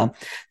came out,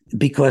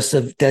 because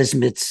of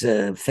Desmond's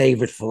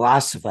favorite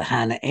philosopher,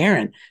 Hannah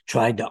Arendt,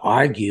 tried to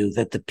argue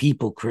that the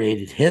people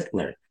created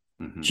Hitler.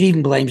 Mm-hmm. She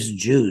even blames the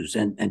Jews,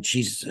 and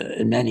she's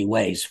in many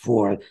ways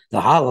for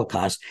the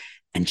Holocaust.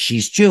 And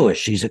she's Jewish.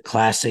 She's a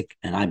classic,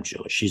 and I'm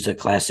Jewish. She's a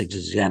classic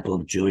example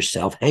of Jewish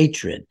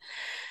self-hatred.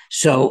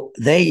 So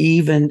they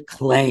even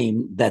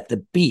claim that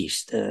the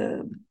beast,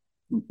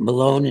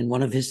 Malone, in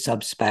one of his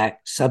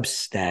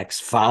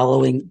substacks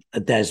following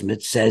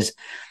Desmond, says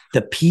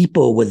the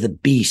people were the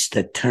beast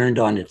that turned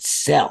on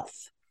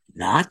itself,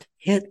 not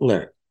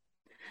Hitler,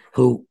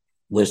 who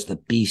was the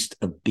beast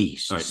of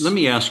beasts. All right, let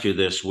me ask you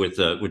this with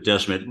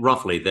Desmond,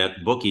 roughly,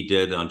 that book he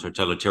did on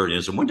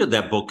totalitarianism, when did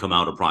that book come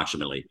out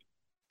approximately?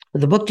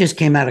 The book just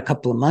came out a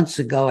couple of months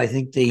ago. I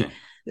think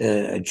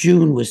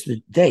June was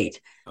the date.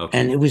 Okay.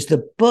 And it was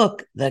the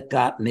book that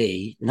got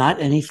me,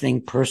 not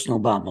anything personal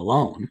about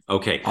Malone.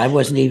 Okay. I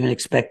wasn't even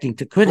expecting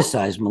to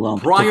criticize Malone.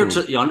 Prior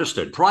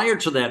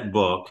to that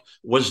book,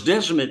 was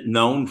Desmond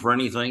known for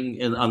anything?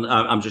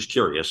 I'm just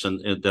curious.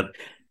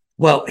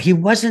 Well, he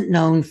wasn't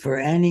known for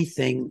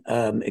anything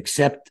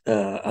except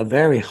a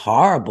very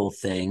horrible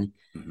thing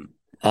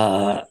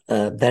that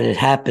had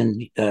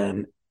happened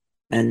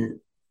and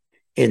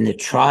in the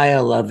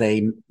trial of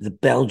the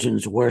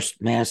Belgians'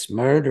 worst mass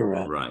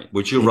murderer. Right,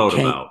 which you wrote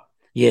about.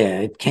 Yeah,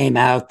 it came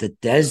out that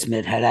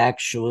Desmond had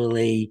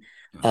actually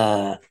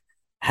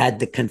had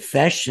the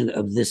confession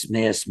of this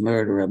mass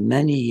murderer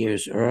many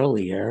years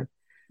earlier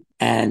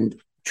and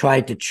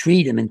tried to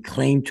treat him and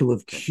claimed to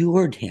have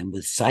cured him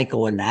with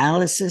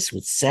psychoanalysis,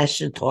 with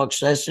talk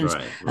sessions,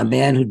 right. A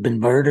man who'd been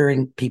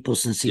murdering people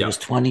since he was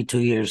 22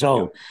 years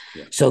old.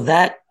 Yeah. So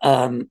that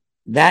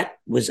that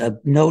was a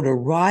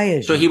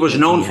notoriety. So he was that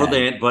known for had.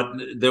 that, but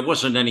there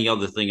wasn't any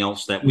other thing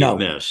else that we No,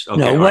 missed. Okay,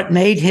 no. all What right.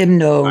 made him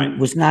known Right.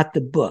 was not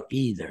the book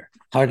either.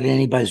 Hardly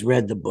anybody's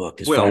read the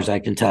book, as Well- far as I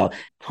can tell.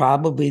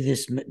 Probably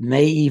this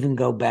may even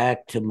go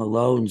back to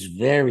Malone's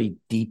very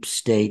deep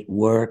state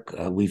work.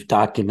 We've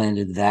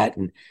documented that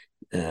and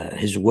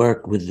his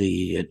work with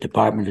the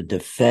Department of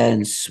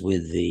Defense,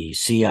 with the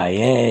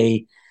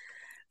CIA.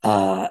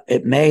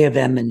 It may have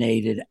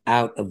emanated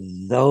out of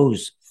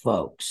those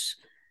folks.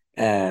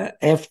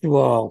 After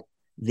all,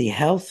 the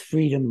health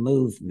freedom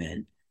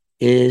movement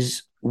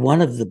is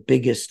one of the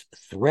biggest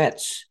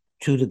threats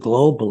to the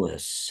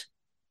globalists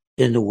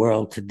in the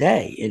world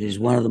today. It is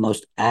one of the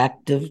most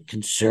active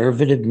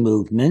conservative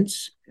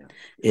movements.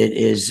 It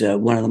is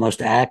one of the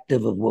most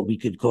active of what we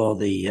could call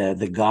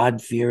the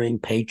God-fearing,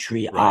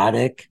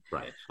 patriotic.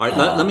 Right. All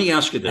right. Let me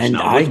ask you this And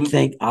now.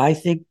 I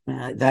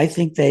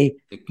think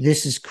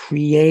this is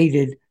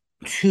created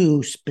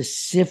to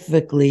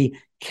specifically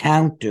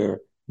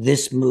counter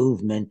this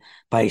movement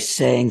by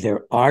saying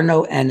there are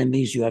no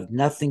enemies, you have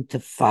nothing to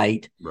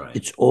fight. Right.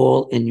 It's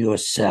all in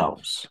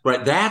yourselves.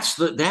 Right. That's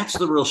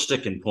the real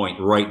sticking point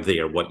right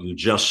there, what you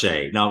just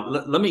say. Now,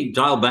 let me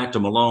dial back to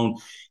Malone.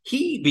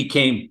 He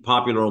became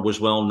popular and was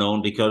well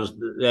known because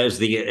as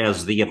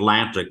the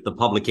Atlantic, the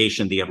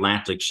publication The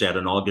Atlantic said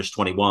in August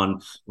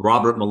 21,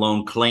 Robert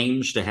Malone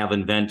claims to have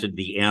invented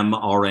the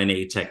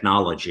mRNA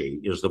technology,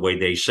 is the way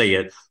they say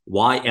it.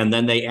 Why? And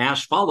then they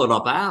followed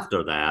up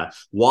after that,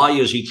 why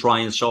is he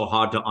trying so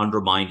hard to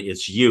undermine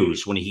its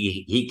use when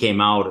he came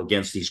out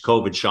against these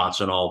COVID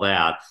shots and all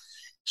that?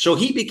 So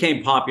he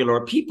became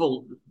popular.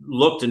 People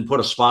looked and put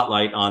a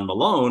spotlight on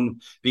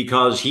Malone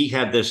because he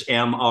had this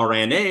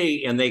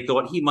mRNA and they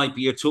thought he might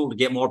be a tool to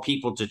get more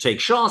people to take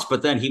shots,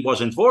 but then he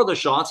wasn't for the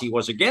shots. He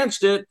was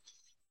against it.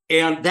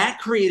 And that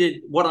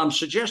created, what I'm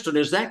suggesting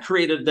is that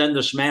created then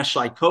this mass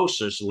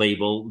psychosis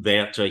label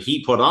that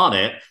he put on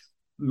it,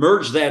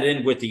 merged that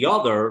in with the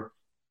other.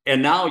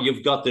 And now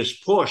you've got this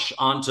push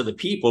onto the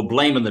people,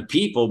 blaming the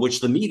people, which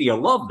the media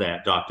loved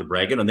that, Dr.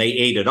 Breggin, and they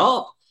ate it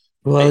up.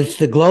 Well, it's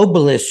the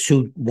globalists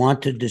who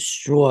want to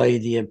destroy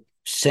the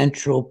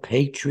central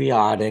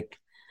patriotic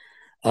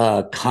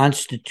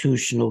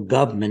constitutional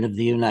government of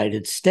the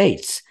United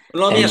States.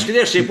 Let me ask you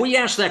this. If we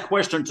asked that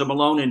question to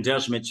Malone and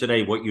Desmond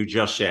today, what you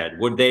just said,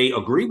 would they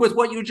agree with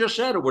what you just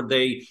said or would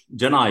they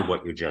deny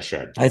what you just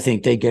said? I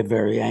think they get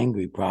very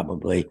angry,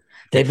 probably.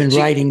 They've been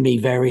writing me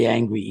very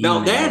angry emails. Now,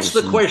 that's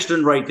the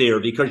question right there,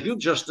 because you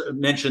just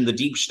mentioned the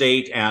deep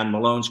state and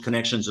Malone's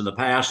connections in the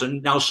past.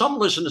 And now some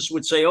listeners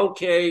would say,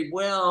 okay,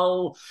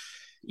 well,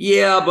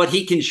 yeah, but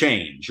he can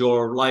change.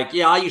 Or like,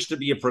 yeah, I used to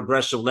be a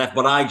progressive left,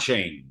 but I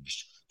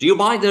changed. Do you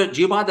buy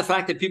the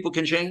fact that people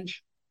can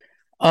change?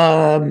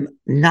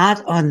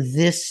 Not on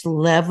this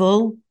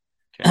level.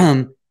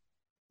 Okay.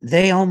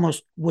 They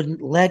almost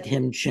wouldn't let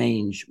him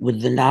change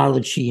with the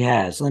knowledge he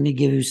has. Let me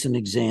give you some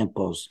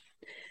examples.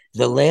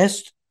 The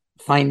last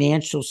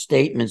financial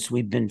statements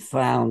we've been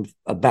found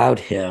about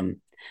him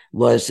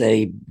was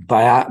a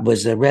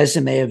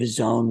resume of his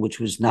own, which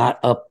was not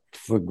up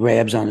for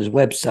grabs on his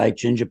website.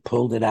 Ginger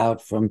pulled it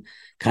out from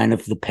kind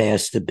of the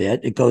past a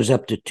bit. It goes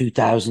up to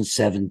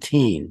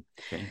 2017.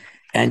 Okay.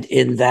 And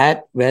in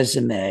that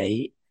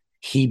resume,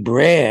 he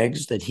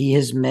brags that he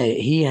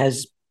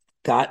has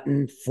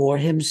gotten for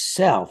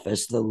himself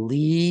as the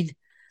lead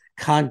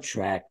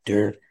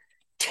contractor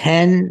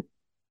 10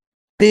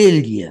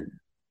 billion,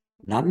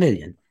 not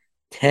million,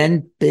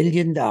 $10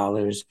 billion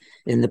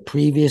in the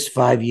previous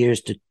 5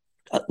 years to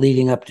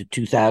leading up to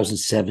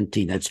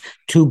 2017. That's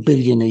 $2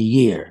 billion a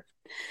year.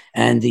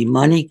 And the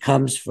money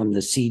comes from the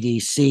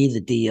CDC,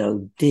 the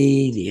DOD,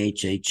 the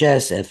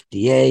HHS,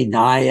 FDA,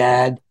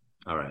 NIAID,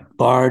 all right,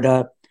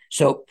 BARDA.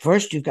 So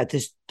first you've got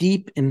this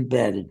deep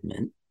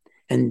embeddment.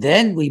 And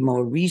then we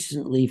more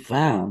recently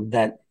found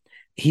that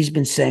he's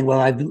been saying, well,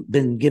 I've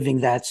been giving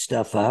that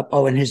stuff up.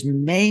 Oh, and his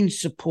main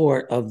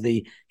support of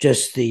the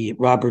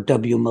Robert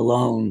W.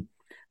 Malone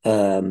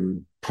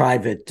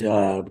private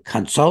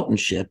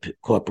consultantship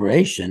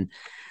corporation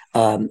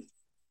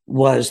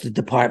was the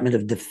Department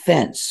of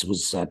Defense,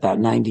 was about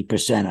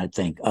 90%, I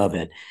think, of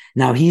it.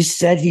 Now, he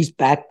said he's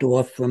backed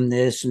off from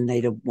this and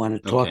they don't want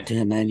to talk to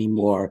him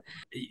anymore.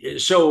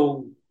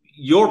 So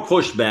your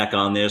pushback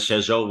on this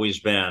has always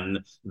been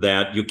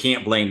that you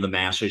can't blame the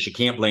masses, you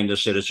can't blame the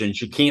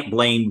citizens, you can't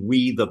blame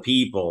we the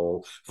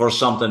people for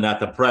something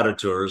that the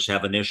predators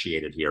have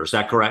initiated here. Is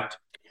that correct?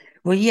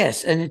 Well,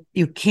 yes, and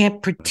you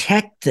can't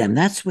protect them.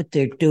 That's what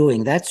they're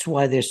doing. That's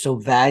why they're so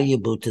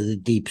valuable to the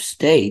deep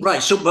state.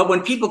 Right. So, but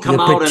when people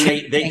come out and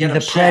they get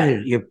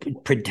upset, you're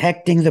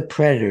protecting the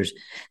predators.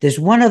 There's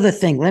one other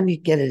thing. Let me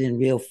get it in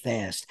real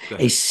fast.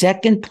 A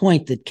second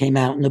point that came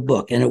out in the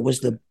book, and it was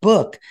the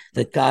book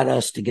that got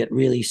us to get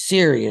really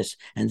serious,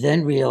 and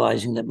then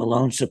realizing that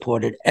Malone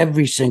supported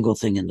every single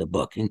thing in the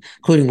book,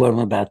 including what I'm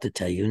about to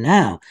tell you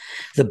now.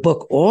 The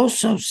book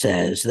also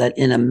says that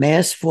in a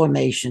mass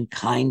formation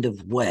kind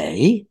of way,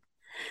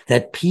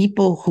 that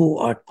people who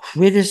are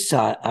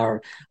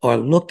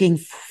looking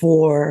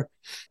for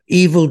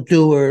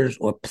evildoers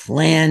or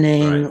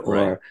planning Right, or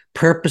right.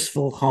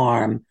 purposeful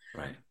harm.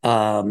 Right.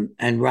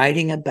 And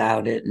writing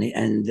about it,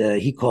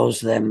 and he calls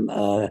them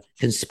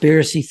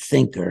conspiracy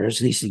thinkers.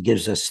 At least he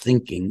gives us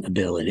thinking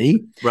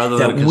ability. Rather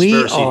that than a we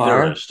conspiracy are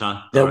theorist,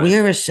 huh? that All right. we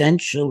are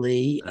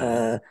essentially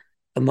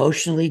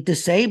emotionally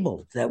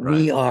disabled. That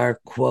we Right.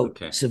 are, quote,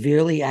 Okay.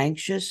 severely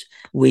anxious.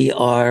 We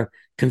are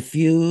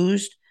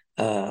confused.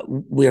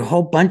 We're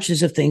whole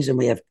bunches of things, and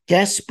we have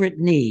desperate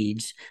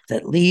needs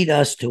that lead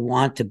us to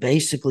want to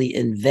basically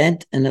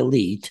invent an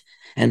elite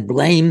and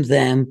blame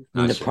them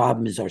when I the see.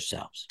 problem is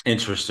ourselves.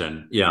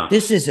 Interesting. Yeah.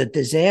 This is a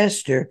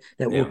disaster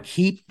that will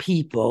keep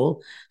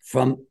people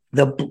from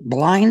the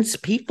blinds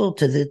people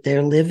to that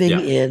they're living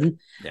in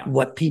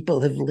what people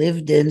have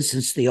lived in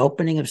since the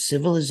opening of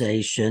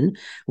civilization,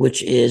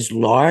 which is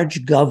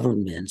large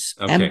governments,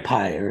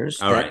 empires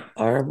that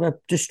are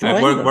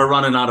destroying them. We're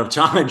running out of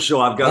time,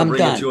 so I've got to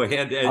bring it to a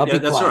head.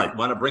 That's all right.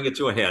 Want to bring it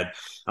to a head.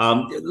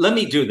 Let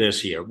me do this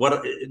here.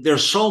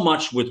 There's so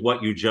much with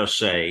what you just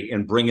say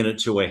and bringing it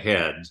to a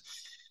head.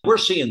 We're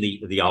seeing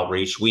the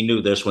outreach. We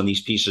knew this when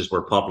these pieces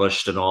were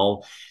published and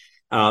all.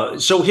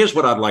 So here's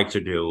what I'd like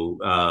to do.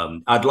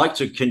 I'd like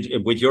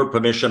to, with your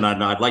permission,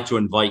 I'd like to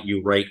invite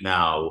you right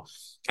now.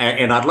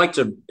 And I'd like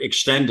to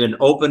extend an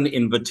open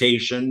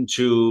invitation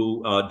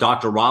to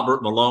Dr.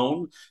 Robert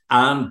Malone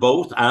and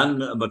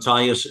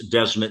Matthias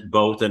Desmet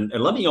both. And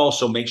let me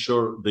also make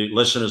sure the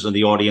listeners and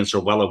the audience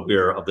are well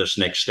aware of this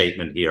next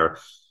statement here.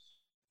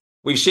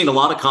 We've seen a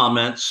lot of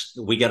comments.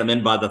 We get them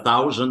in by the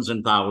thousands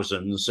and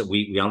thousands.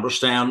 We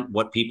understand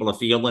what people are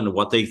feeling and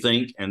what they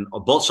think, and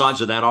both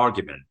sides of that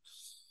argument.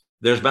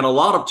 There's been a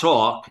lot of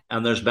talk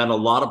and there's been a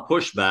lot of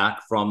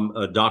pushback from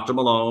Dr.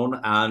 Malone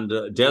and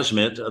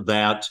Desmet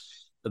that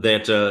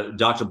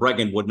Dr.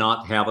 Breggin would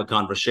not have a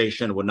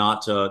conversation, would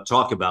not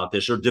talk about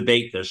this or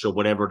debate this or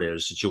whatever it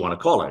is that you want to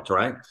call it,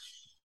 right?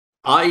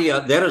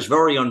 That is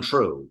very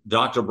untrue.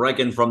 Dr.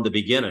 Breggin from the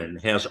beginning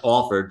has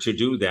offered to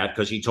do that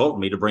because he told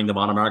me to bring them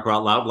on America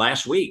Out Loud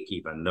last week.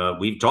 Even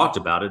we've talked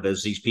about it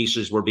as these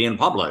pieces were being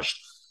published.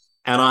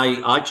 And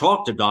I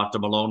talked to Dr.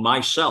 Malone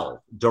myself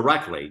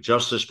directly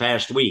just this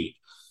past week.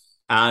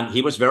 And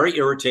he was very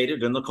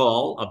irritated in the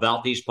call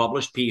about these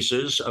published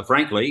pieces,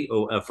 frankly,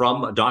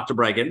 from Dr.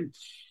 Breggin.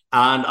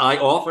 And I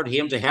offered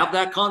him to have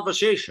that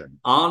conversation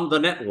on the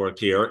network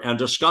here and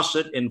discuss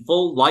it in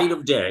full light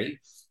of day.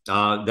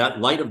 That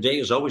light of day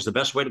is always the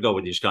best way to go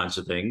with these kinds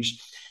of things.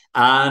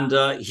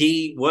 And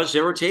he was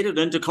irritated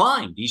and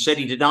declined. He said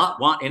he did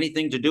not want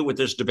anything to do with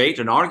this debate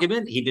and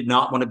argument. He did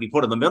not want to be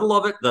put in the middle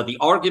of it, that the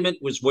argument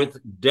was with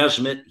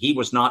Desmet. He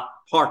was not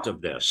part of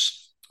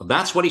this.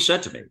 That's what he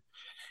said to me.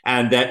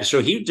 And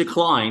so he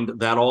declined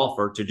that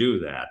offer to do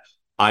that.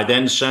 I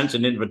then sent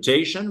an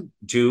invitation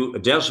to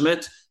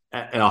Desmet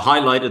and I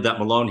highlighted that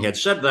Malone had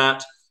said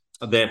that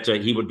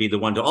he would be the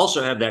one to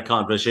also have that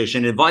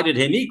conversation, invited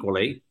him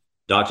equally.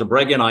 Dr.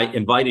 Breggin, I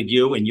invited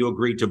you and you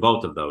agreed to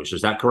both of those.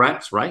 Is that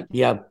correct, right?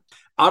 Yeah.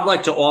 I'd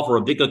like to offer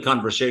a bigger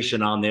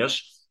conversation on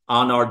this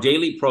on our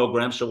daily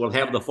program. So we'll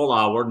have the full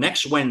hour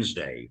next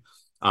Wednesday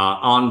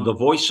on The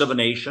Voice of a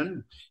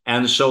Nation.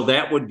 And so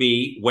that would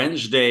be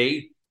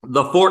Wednesday,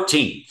 the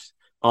 14th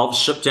of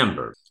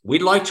September.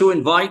 We'd like to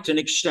invite and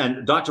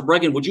extend. Dr.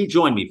 Breggin, would you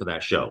join me for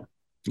that show?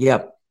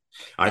 Yep.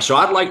 All right, so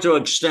I'd like to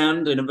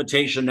extend an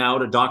invitation now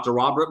to Dr.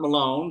 Robert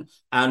Malone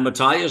and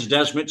Matthias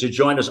Desmet to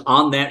join us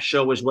on that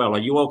show as well. Are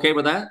you okay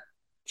with that?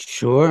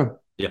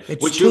 Sure. Yeah.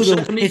 It's 2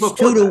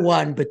 to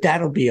 1, but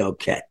that'll be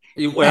okay.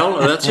 Well,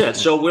 that's it.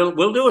 So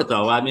we'll do it,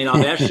 though. I mean,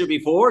 I've asked you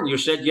before, and you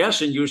said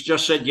yes, and you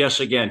just said yes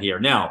again here.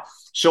 Now,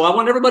 so I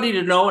want everybody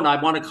to know, and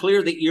I want to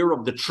clear the ear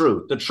of the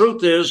truth. The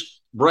truth is,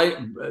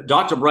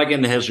 Dr.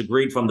 Breggin has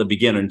agreed from the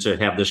beginning to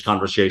have this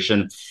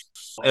conversation.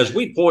 As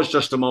we pause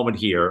just a moment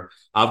here,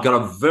 I've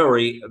got a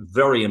very,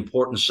 very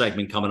important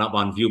segment coming up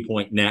on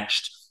Viewpoint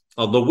next,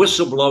 the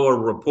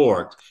Whistleblower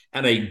Report,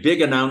 and a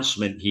big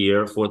announcement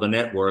here for the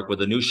network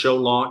with a new show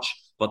launch.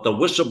 But the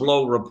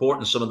Whistleblower Report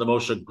and some of the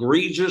most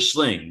egregious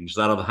things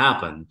that have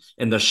happened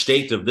in the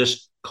state of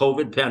this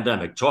COVID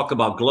pandemic. Talk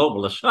about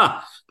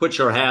globalists. Put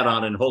your hat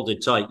on and hold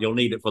it tight. You'll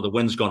need it for the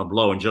wind's going to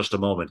blow in just a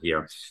moment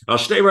here.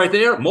 Stay right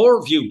there.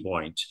 More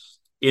Viewpoint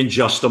in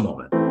just a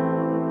moment.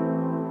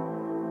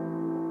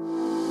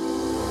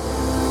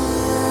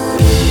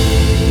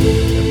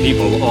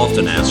 People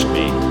often ask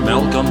me,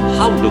 Malcolm,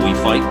 how do we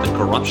fight the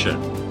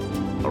corruption?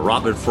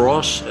 Robert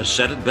Frost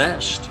said it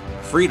best.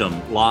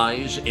 Freedom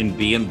lies in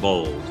being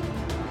bold.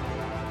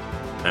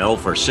 Well,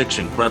 for 6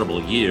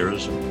 incredible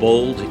years,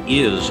 bold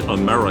is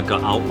America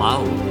Out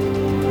Loud.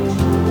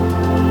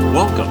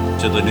 Welcome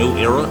to the new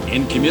era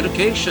in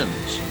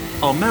communications,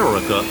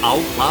 America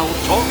Out Loud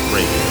Talk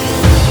Radio.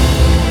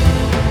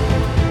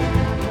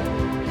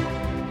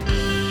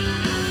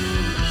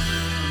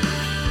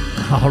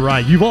 All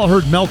right, you've all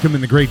heard Malcolm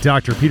and the great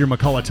Dr. Peter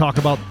McCullough talk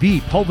about the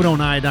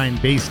povidone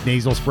iodine-based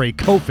nasal spray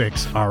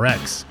Cofix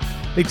RX.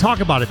 They talk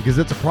about it because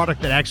it's a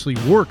product that actually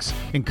works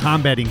in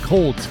combating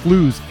colds,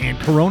 flus, and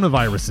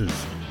coronaviruses.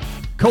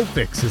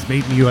 Cofix is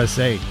made in the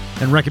USA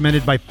and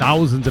recommended by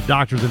thousands of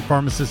doctors and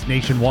pharmacists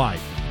nationwide.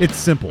 It's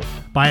simple.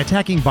 By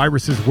attacking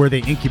viruses where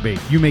they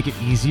incubate, you make it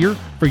easier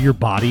for your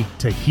body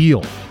to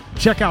heal.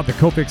 Check out the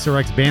Cofix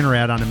RX banner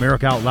ad on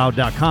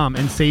AmericaOutloud.com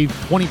and save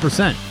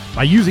 20%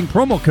 by using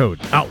promo code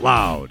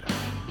OUTLOUD.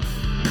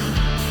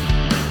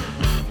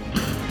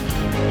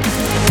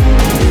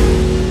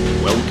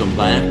 Welcome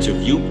back to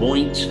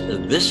Viewpoint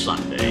this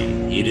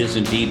Sunday. It is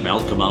indeed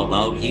Malcolm Out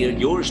Loud here,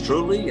 yours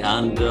truly,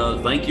 and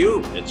thank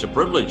you. It's a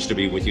privilege to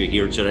be with you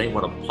here today.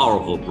 What a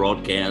powerful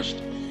broadcast.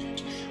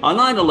 On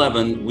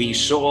 9/11, we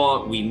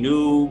saw, we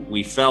knew,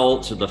 we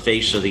felt the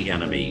face of the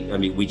enemy. I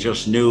mean, we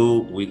just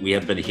knew we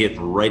had been hit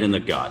right in the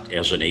gut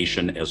as a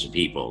nation, as a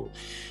people.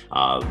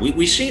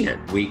 We seen it.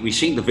 We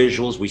seen the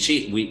visuals. We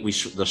see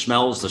the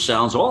smells, the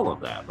sounds, all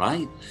of that,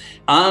 right?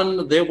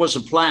 And there was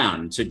a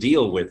plan to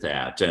deal with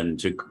that and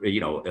to,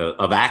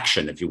 of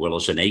action, if you will,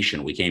 as a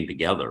nation. We came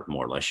together,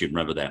 more or less. You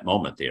remember that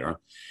moment there.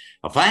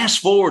 Fast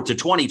forward to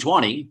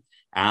 2020.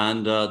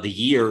 And the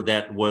year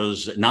that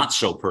was not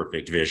so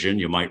perfect vision,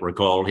 you might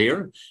recall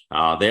here,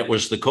 that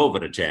was the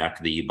COVID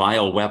attack, the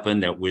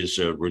bioweapon that was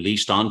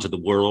released onto the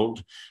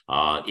world.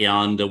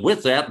 And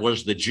with that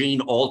was the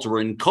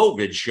gene-altering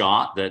COVID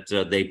shot that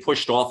they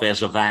pushed off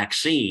as a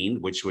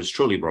vaccine, which was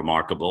truly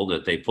remarkable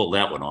that they pulled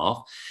that one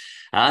off.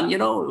 And,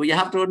 you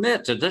have to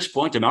admit, at this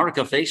point,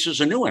 America faces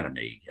a new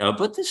enemy.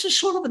 But this is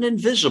sort of an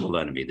invisible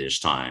enemy this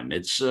time.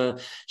 It's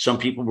some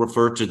people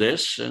refer to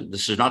this, and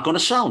this is not going to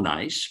sound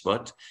nice,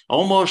 but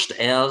almost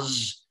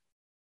as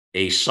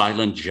a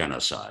silent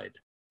genocide.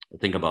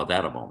 Think about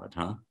that a moment,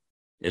 huh?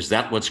 Is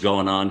that what's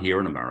going on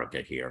here in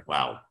America here?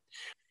 Wow.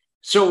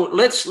 So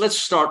let's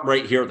start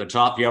right here at the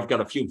top here. I've got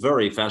a few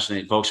very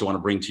fascinating folks I want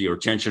to bring to your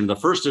attention. The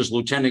first is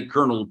Lieutenant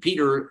Colonel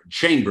Peter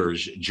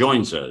Chambers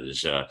joins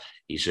us.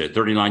 He's a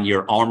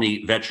 39-year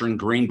Army veteran,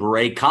 Green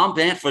Beret,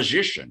 combat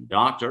physician,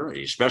 doctor,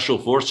 a Special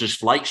Forces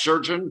flight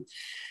surgeon.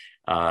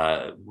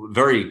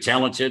 Very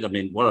talented. I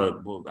mean,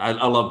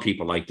 I love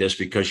people like this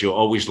because you're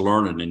always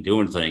learning and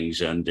doing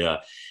things. And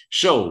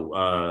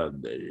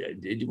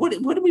what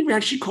do we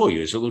actually call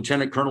you? Is it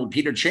Lieutenant Colonel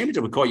Peter Chambers?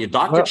 Do we call you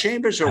Dr.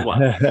 Chambers or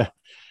what?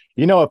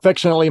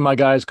 Affectionately, my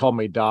guys call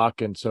me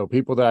Doc, and so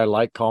people that I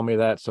like call me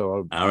that.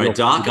 So, all right,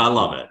 Doc, I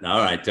love it. All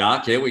right,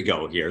 Doc, here we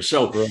go here.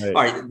 So, right.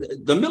 All right,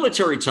 the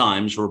Military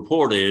Times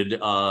reported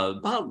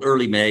about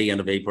early May,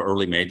 end of April,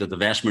 early May, that the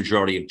vast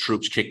majority of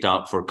troops kicked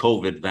out for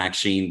COVID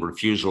vaccine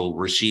refusal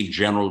received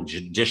general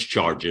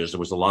discharges. There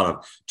was a lot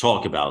of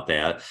talk about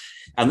that.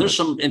 And there's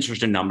some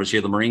interesting numbers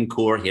here. The Marine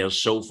Corps has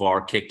so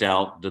far kicked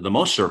out the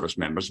most service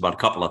members, about a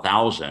couple of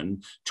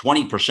thousand,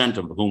 20%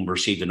 of whom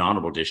received an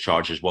honorable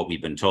discharge is what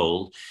we've been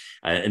told.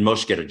 And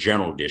most get a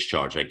general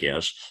discharge, I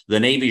guess. The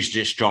Navy's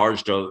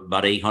discharged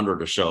about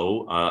 800 or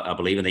so, I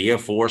believe, and the Air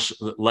Force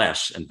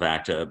less, in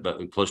fact,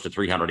 but close to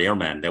 300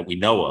 airmen that we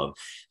know of.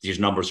 These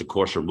numbers, of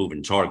course, are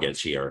moving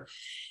targets here.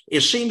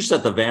 It seems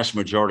that the vast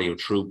majority of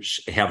troops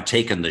have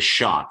taken the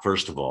shot,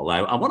 first of all.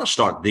 I want to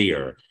start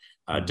there.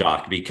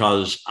 Doc,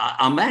 because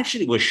I'm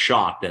actually was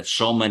shocked that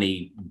so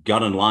many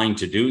got in line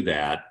to do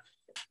that.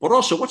 But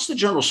also, what's the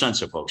general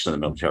sense of folks in the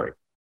military?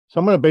 So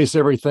I'm going to base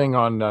everything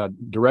on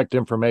direct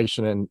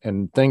information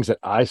and things that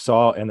I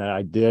saw and that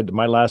I did.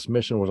 My last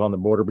mission was on the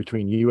border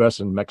between U.S.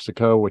 and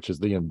Mexico, which is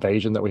the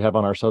invasion that we have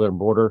on our southern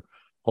border,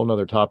 whole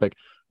nother topic.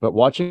 But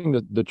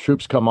watching the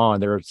troops come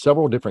on, there are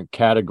several different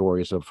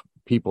categories of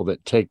people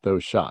that take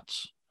those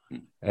shots.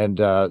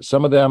 And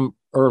some of them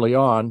early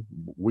on,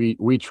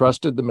 we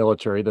trusted the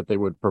military that they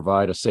would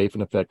provide a safe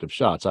and effective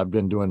shots. I've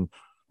been doing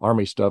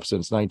Army stuff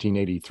since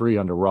 1983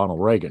 under Ronald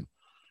Reagan.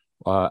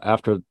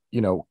 After,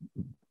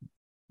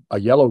 a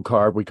yellow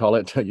card, we call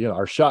it,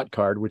 our shot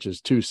card, which is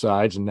 2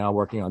 sides and now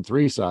working on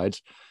 3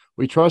 sides.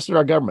 We trusted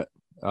our government.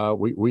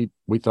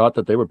 We thought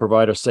that they would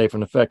provide us safe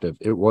and effective.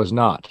 It was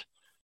not.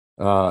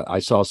 I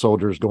saw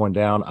soldiers going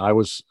down. I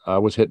was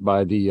hit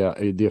by the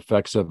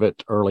effects of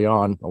it early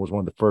on. I was one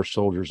of the first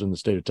soldiers in the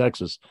state of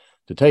Texas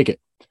to take it.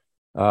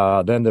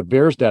 Then the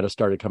VAERS data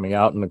started coming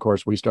out, and of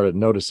course we started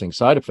noticing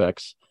side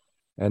effects,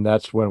 and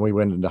that's when we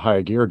went into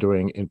higher gear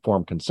doing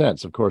informed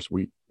consents. Of course,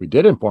 we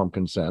did informed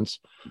consents,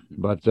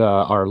 but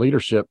our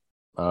leadership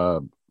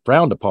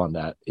frowned upon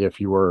that if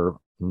you were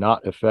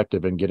not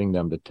effective in getting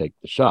them to take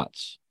the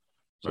shots.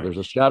 So There's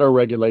a shadow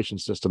regulation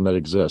system that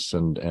exists,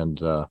 and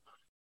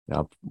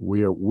now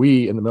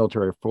we in the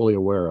military are fully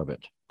aware of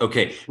it.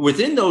 Okay.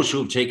 Within those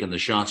who've taken the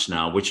shots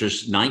now, which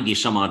is 90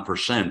 some odd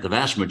percent, the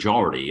vast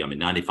majority,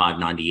 95,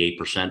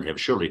 98%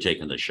 have surely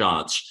taken the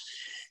shots.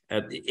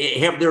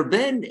 Have there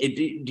been,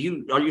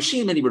 are you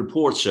seeing any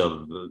reports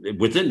of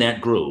within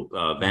that group,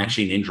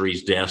 vaccine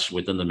injuries, deaths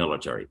within the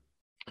military?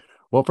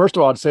 Well, first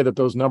of all, I'd say that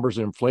those numbers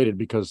are inflated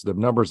because the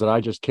numbers that I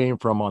just came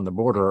from on the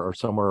border are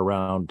somewhere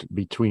around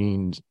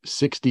between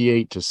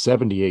 68 to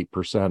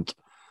 78%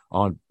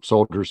 on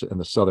soldiers in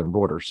the southern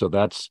border. So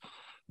that's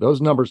those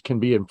numbers can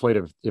be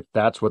inflated if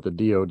that's what the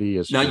DoD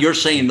is. Now you're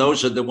saying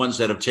those are the ones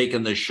that have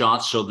taken the shot.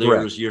 So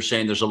you're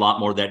saying there's a lot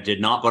more that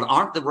did not, but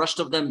aren't the rest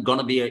of them going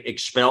to be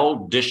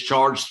expelled,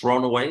 discharged,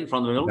 thrown away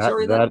from the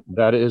military?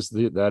 That is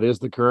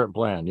the current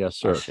plan. Yes,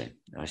 sir.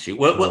 I see.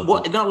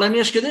 Well, now let me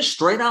ask you this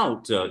straight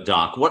out,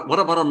 Doc. What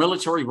about our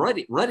military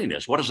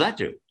readiness? What does that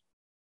do?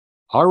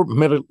 Our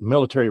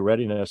military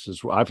readiness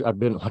is, I've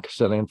been, like I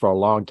said, in for a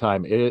long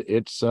time.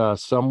 It's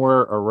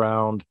somewhere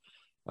around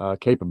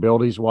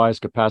capabilities wise,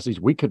 capacities.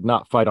 We could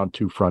not fight on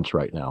two fronts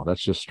right now.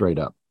 That's just straight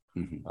up.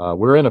 Mm-hmm.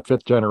 We're in a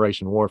 5th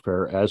generation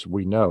warfare as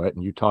we know it.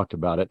 And you talked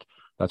about it.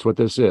 That's what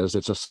this is.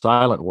 It's a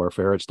silent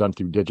warfare. It's done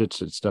through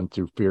digits. It's done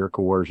through fear,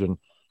 coercion,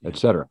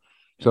 etc.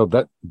 So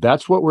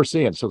that's what we're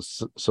seeing. So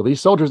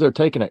these soldiers they're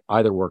taking it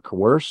either were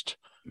coerced,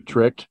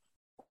 tricked,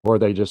 or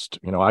they just,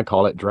 I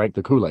call it drank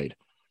the Kool-Aid.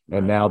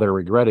 And now they're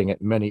regretting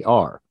it. Many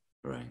are.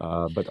 Right.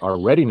 But our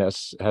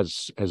readiness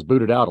has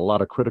booted out a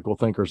lot of critical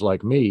thinkers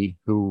like me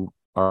who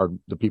are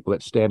the people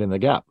that stand in the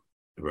gap.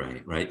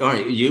 Right. All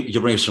right. You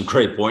bring some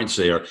great points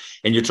there.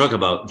 And you talk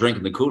about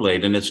drinking the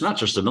Kool-Aid, and it's not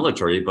just the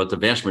military, but the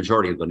vast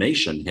majority of the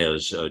nation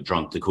has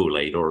drunk the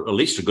Kool-Aid, or at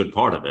least a good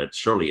part of it,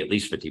 surely at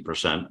least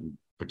 50%,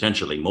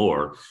 potentially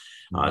more.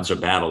 It's a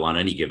battle on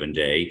any given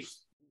day.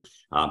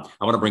 I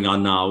want to bring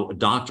on now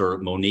Dr.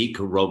 Monique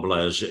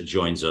Robles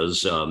joins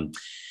us.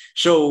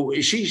 So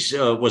she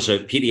was a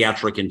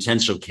pediatric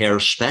intensive care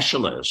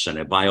specialist and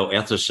a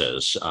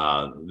bioethicist.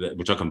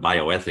 We're talking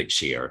bioethics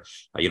here.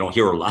 You don't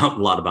hear a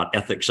lot about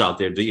ethics out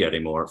there, do you,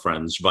 anymore,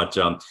 friends? But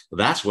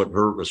that's what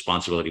her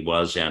responsibility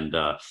was. And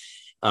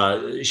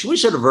she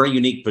was in a very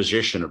unique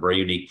position, a very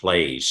unique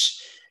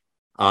place,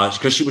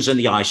 because she was in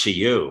the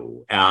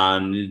ICU.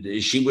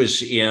 And she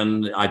was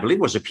in, I believe,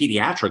 was a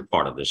pediatric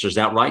part of this. Is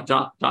that right,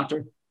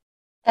 Doctor?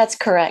 That's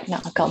correct,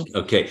 Malcolm.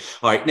 Okay.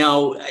 All right.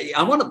 Now,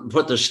 I want to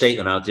put this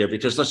statement out there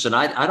because, listen,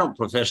 I don't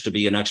profess to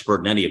be an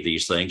expert in any of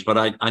these things, but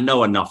I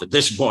know enough at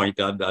this point.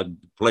 I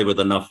play with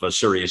enough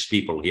serious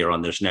people here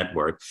on this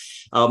network.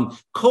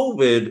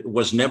 COVID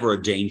was never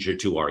a danger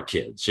to our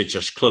kids. It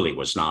just clearly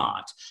was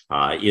not.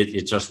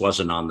 It just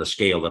wasn't on the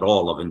scale at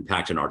all of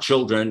impacting our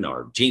children,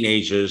 our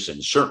teenagers,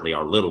 and certainly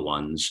our little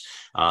ones.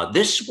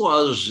 This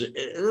was,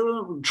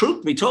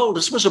 truth be told,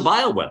 this was a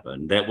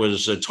bioweapon that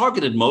was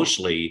targeted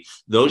mostly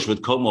those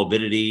with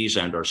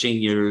comorbidities and our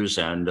seniors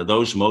and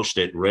those most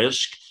at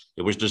risk.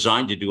 It was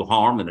designed to do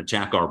harm and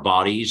attack our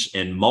bodies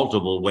in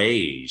multiple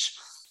ways.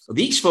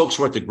 These folks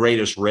were at the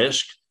greatest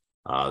risk.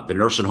 The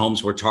nursing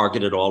homes were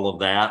targeted, all of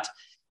that.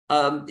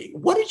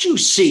 What did you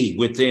see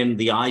within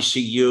the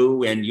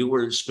ICU? And you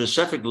were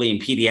specifically in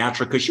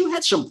pediatric because you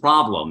had some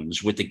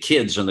problems with the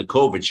kids and the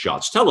COVID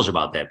shots. Tell us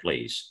about that,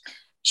 please.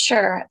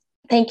 Sure.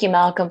 Thank you,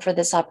 Malcolm, for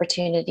this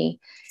opportunity.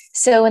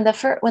 So when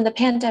the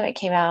pandemic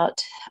came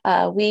out,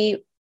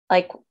 we,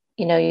 like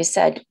you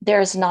said,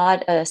 there's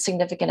not a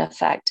significant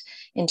effect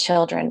in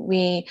children.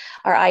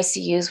 Our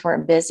ICUs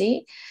weren't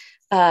busy.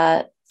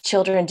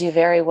 Children do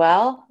very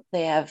well.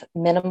 They have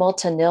minimal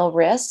to nil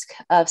risk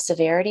of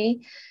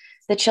severity.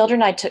 The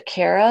children I took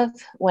care of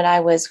when I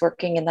was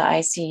working in the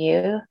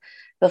ICU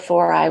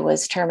before I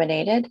was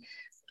terminated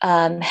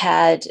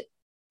had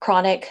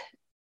chronic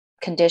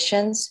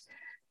conditions,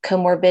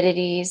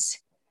 comorbidities,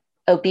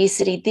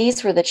 obesity.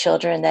 These were the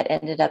children that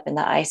ended up in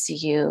the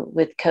ICU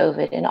with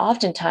COVID. And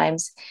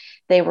oftentimes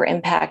they were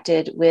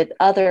impacted with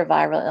other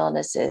viral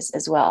illnesses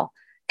as well,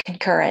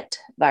 concurrent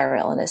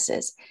viral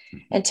illnesses.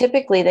 And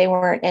typically they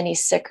weren't any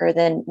sicker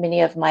than many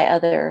of my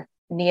other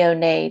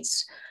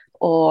neonates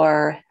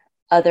or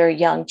other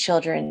young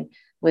children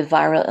with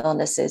viral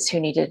illnesses who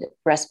needed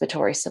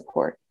respiratory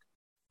support.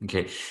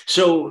 Okay.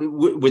 So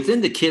within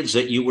the kids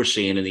that you were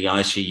seeing in the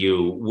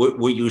ICU,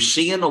 were you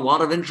seeing a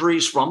lot of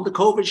injuries from the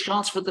COVID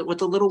shots with the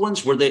little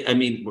ones? Were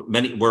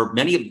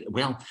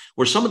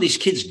some of these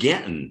kids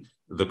getting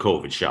the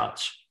COVID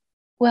shots?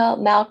 Well,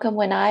 Malcolm,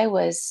 when I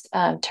was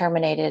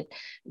terminated,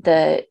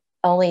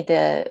 only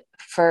the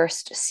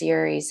first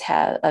series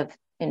of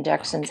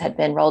injections had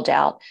been rolled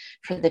out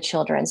for the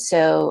children,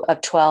 so of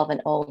 12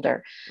 and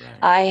older.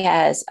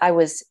 Right. I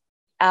was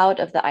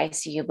out of the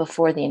ICU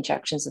before the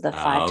injections of the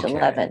 5 to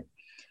 11.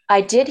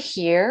 I did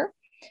hear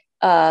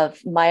of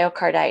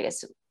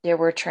myocarditis. There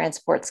were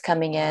transports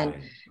coming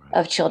in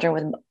of children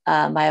with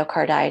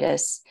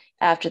myocarditis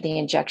after the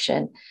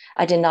injection.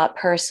 I did not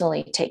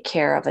personally take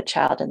care of a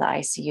child in the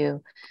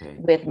ICU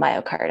with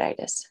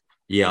myocarditis.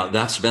 Yeah,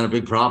 that's been a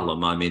big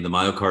problem. I mean, the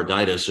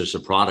myocarditis is a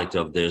product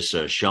of this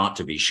shot,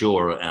 to be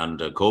sure, and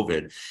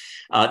COVID.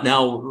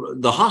 Now,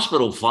 the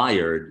hospital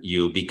fired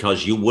you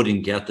because you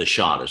wouldn't get the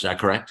shot. Is that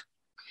correct?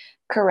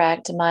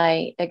 Correct.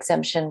 My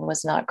exemption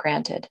was not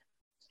granted.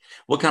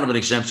 What kind of an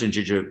exemption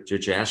did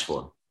you ask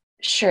for?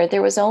 Sure.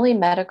 There was only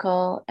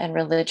medical and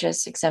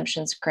religious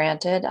exemptions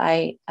granted.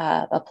 I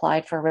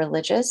applied for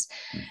religious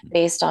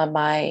based on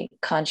my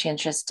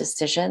conscientious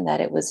decision that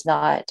it was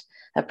not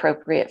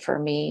appropriate for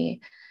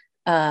me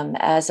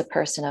as a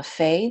person of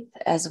faith,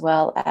 as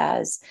well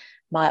as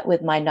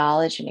with my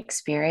knowledge and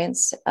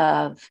experience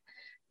of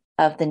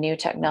the new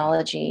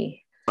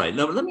technology Right.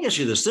 Now, let me ask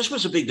you this. This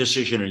was a big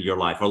decision in your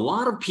life. A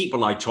lot of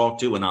people I talk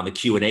to and on the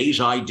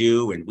Q&As I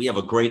do, and we have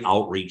a great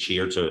outreach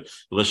here to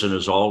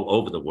listeners all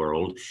over the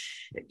world,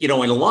 and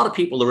a lot of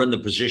people are in the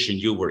position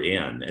you were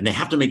in, and they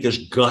have to make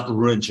this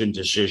gut-wrenching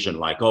decision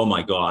like, oh,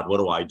 my God, what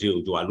do I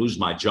do? Do I lose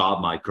my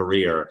job, my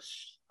career?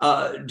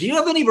 Do you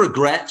have any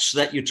regrets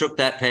that you took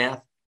that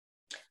path?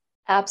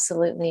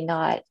 Absolutely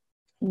not.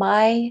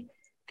 My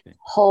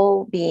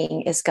whole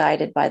being is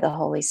guided by the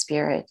Holy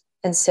Spirit.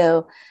 And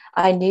so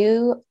I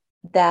knew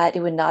that it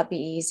would not be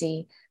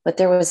easy, but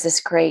there was this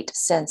great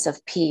sense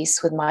of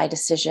peace with my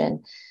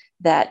decision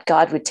that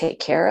God would take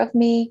care of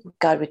me,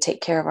 God would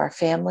take care of our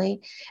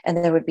family, and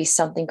there would be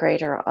something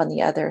greater on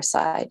the other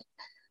side.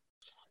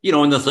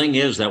 And the thing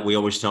is that we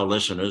always tell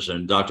listeners,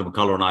 and Dr.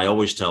 McCullough and I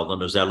always tell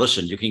them, is that,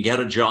 listen, you can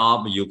get a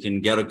job, you can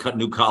get a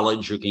new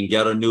college, you can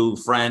get a new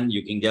friend,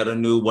 you can get a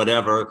new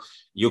whatever.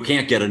 You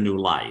can't get a new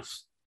life.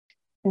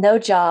 No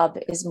job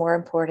is more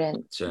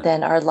important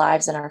than our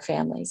lives and our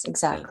families.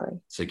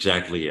 Exactly. It's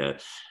exactly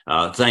it.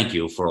 Thank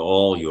you for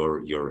all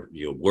your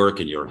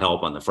work and your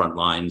help on the front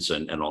lines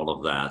and all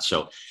of that.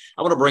 So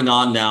I want to bring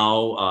on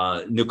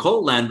now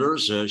Nicole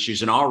Landers.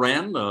 She's an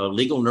RN,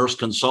 legal nurse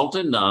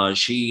consultant.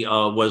 She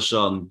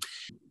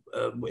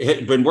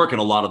had been working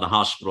a lot of the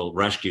hospital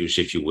rescues,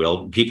 if you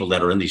will, people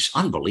that are in these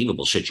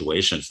unbelievable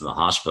situations in the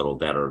hospital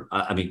that are,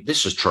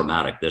 this is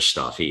traumatic, this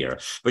stuff here.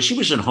 But she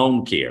was in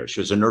home care. She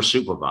was a nurse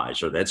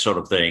supervisor, that sort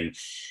of thing.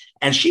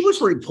 And she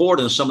was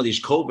reporting some of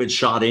these COVID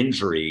shot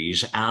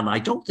injuries. And I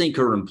don't think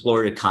her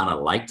employer kind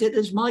of liked it,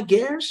 is my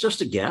guess,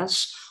 just a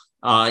guess.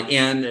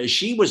 And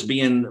she was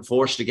being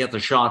forced to get the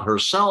shot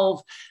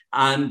herself.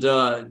 And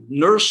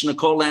Nurse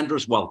Nicole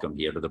Landers, welcome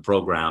here to the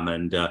program.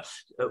 And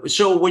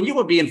so when you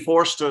were being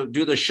forced to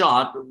do the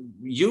shot,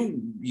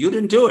 you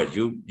didn't do it.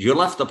 You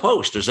left the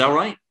post. Is that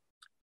right?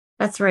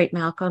 That's right,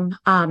 Malcolm.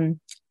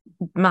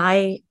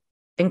 My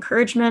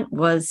encouragement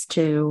was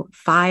to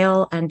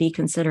file and be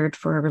considered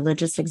for a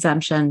religious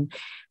exemption.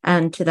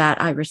 And to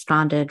that, I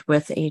responded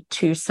with a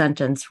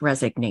 2-sentence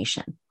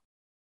resignation.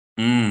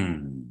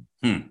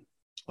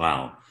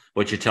 Wow.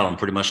 What'd you tell them?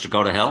 Pretty much to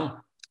go to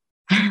hell?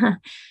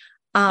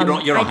 You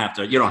don't have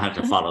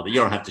to follow that. You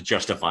don't have to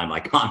justify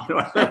my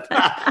comment.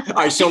 All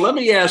right. So let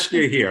me ask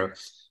you here.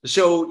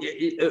 So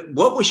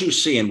what was you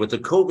seeing with the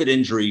COVID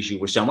injuries you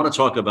were seeing? I want to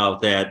talk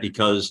about that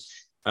because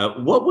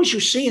what was you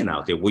seeing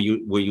out there? Were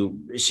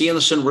you seeing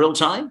this in real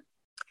time?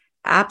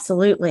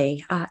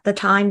 Absolutely. The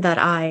time that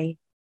I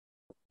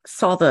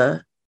saw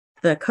the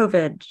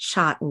COVID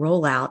shot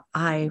rollout,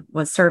 I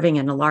was serving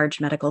in a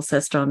large medical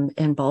system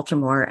in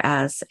Baltimore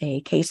as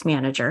a case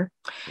manager.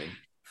 Okay.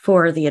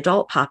 For the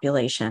adult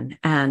population.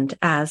 And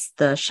as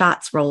the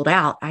shots rolled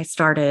out, I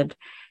started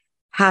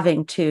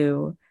having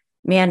to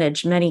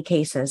manage many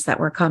cases that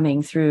were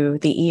coming through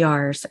the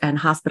ERs and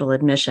hospital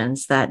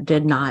admissions that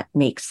did not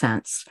make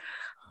sense.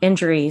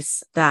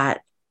 Injuries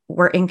that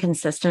were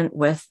inconsistent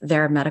with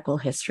their medical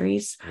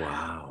histories.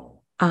 Wow.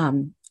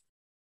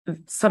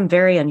 Some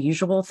very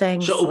unusual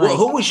things. So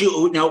who was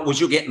you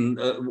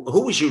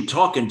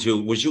talking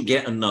to? Was you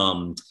getting,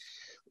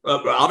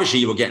 obviously,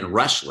 you were getting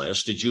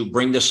restless. Did you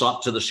bring this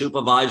up to the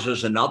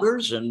supervisors and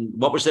others? And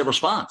what was their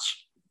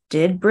response?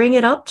 Did bring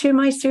it up to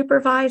my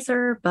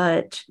supervisor,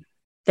 but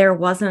there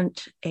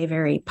wasn't a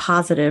very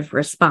positive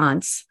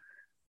response.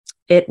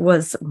 It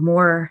was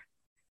more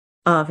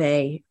of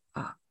a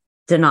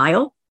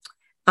denial.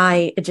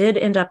 I did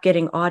end up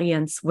getting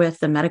audience with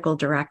the medical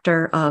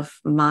director of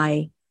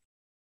my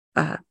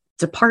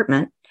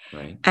department.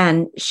 Right.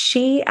 And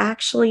she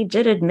actually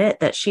did admit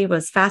that she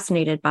was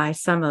fascinated by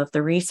some of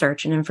the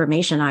research and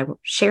information I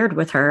shared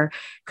with her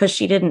because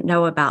she didn't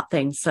know about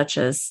things such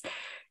as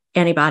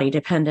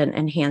antibody-dependent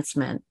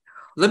enhancement.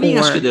 Let me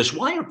ask you this.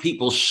 Why are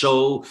people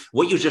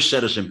what you just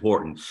said is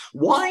important.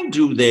 Why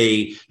do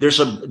they,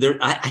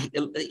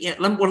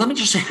 let me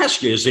just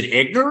ask you, is it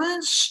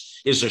ignorance?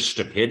 Is it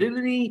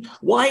stupidity?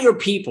 Why are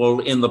people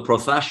in the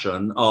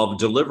profession of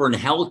delivering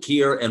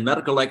healthcare and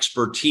medical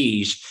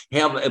expertise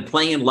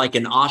playing like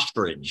an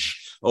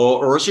ostrich?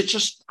 Or is it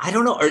just, I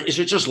don't know, or is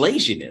it just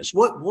laziness?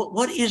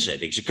 What is it?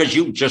 Because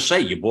you just say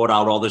you brought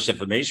out all this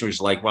information.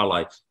 It's like, well,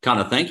 I kind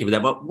of thank you for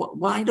that, but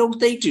why don't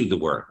they do the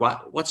work?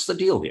 What's the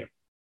deal here?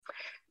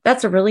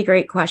 That's a really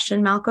great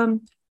question,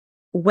 Malcolm.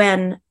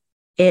 When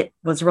it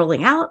was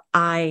rolling out,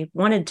 I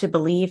wanted to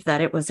believe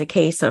that it was a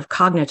case of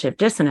cognitive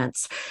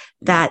dissonance,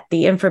 that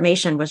the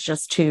information was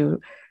just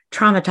too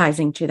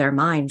traumatizing to their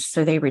minds,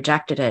 so they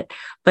rejected it.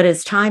 But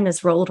as time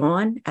has rolled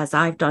on, as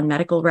I've done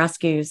medical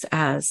rescues,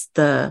 as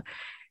the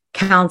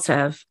counts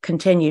have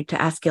continued to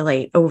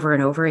escalate over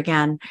and over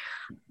again,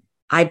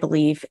 I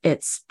believe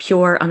it's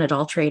pure,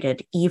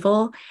 unadulterated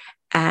evil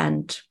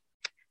and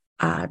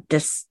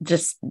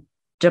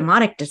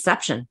demonic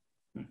deception.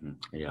 Mm-hmm.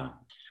 Yeah.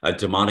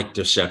 Demonic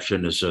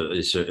deception is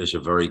a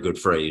very good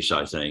phrase,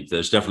 I think.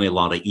 There's definitely a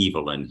lot of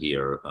evil in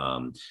here,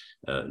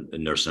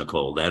 Nurse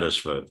Nicole. That is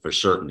for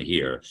certain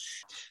here.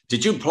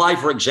 Did you apply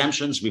for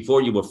exemptions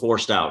before you were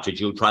forced out? Did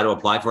you try to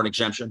apply for an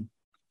exemption?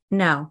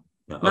 No.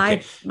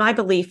 Okay. My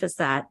belief is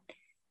that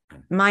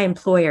my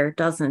employer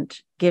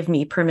doesn't give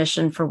me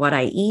permission for what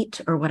I eat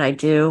or what I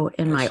do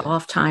in my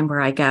off time where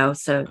I go.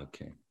 So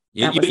okay.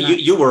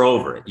 You were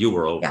over it. You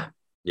were over it.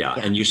 Yeah.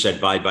 And you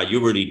said bye.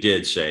 You really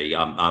did say,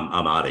 I'm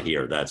out of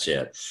here. That's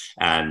it.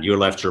 And you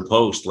left your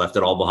post, left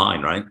it all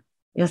behind, right?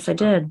 Yes, I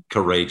did.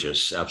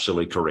 Courageous,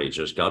 absolutely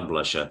courageous. God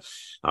bless you.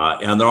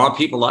 And there are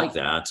people like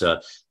that.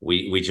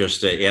 We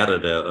just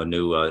added a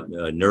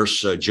new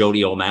nurse,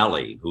 Jody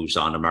O'Malley, who's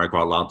on America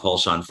Out Loud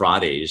Pulse on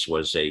Fridays.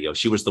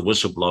 She was the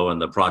whistleblower in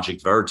the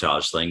Project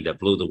Veritas thing that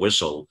blew the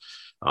whistle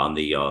on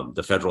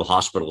the federal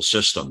hospital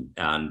system,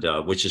 and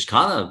which is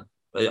kind of,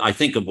 I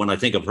think of, when I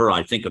think of her,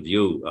 I think of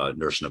you,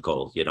 Nurse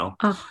Nicole, you know?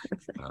 Oh,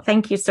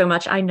 thank you so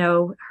much. I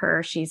know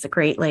her. She's a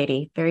great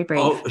lady. Very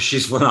brave. Oh,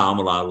 she's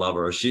phenomenal. I love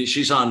her.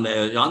 She's on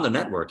the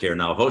network here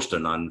now,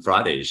 hosting on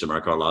Fridays,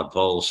 America Out Loud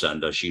Pulse,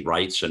 and she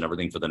writes and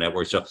everything for the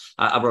network. So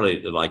I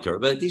really like her.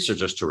 But these are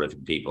just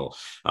terrific people.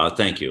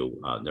 Thank you,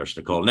 Nurse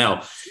Nicole.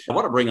 Now, I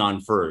want to bring on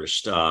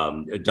first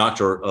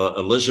Dr.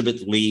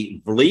 Elizabeth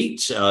Lee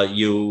Vliet.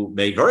 You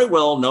may very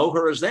well know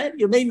her as that.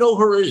 You may know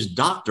her as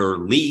Dr.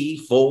 Lee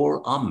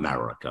for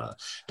America.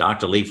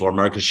 Dr. Lee for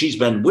America. She's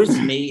been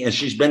with me, and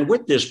she's been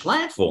with this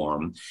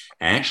platform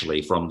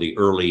actually from the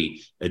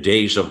early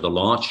days of the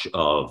launch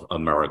of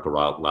America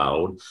Out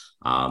Loud.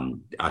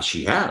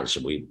 She has.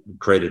 We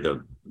created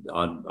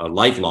a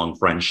lifelong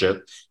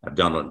friendship. I've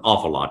done an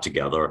awful lot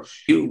together.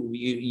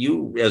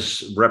 You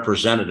as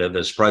representative,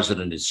 as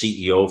president and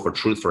CEO for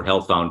Truth for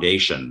Health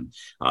Foundation,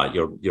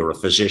 you're a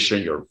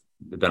physician.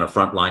 You've been a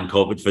frontline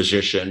COVID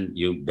physician.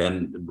 You've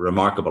been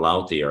remarkable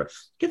out there.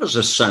 Give us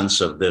a sense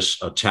of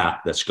this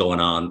attack that's going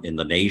on in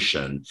the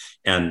nation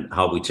and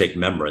how we take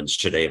remembrance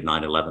today of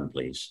 9/11,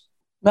 please.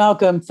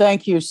 Malcolm,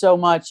 thank you so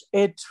much.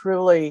 It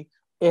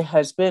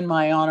has been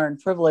my honor and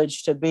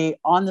privilege to be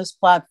on this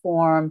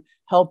platform,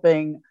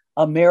 helping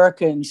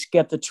Americans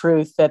get the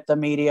truth that the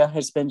media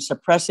has been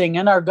suppressing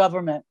and our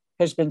government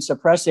has been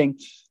suppressing.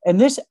 And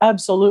this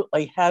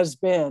absolutely has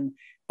been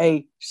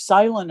a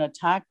silent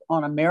attack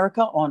on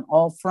America on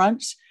all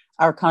fronts: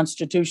 our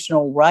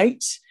constitutional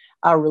rights,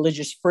 our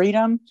religious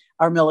freedom,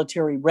 our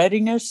military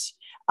readiness,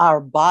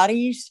 our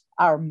bodies,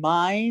 our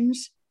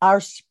minds, our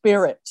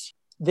spirits.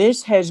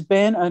 This has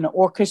been an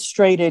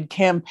orchestrated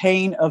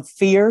campaign of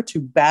fear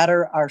to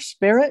batter our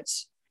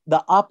spirits,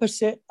 the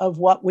opposite of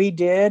what we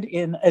did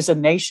as a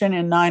nation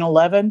in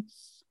 9/11,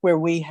 where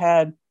we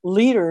had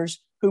leaders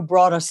who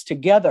brought us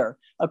together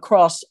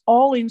across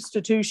all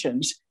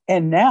institutions.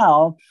 And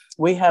now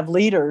we have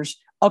leaders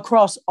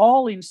across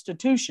all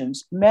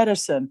institutions: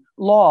 medicine,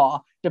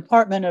 law,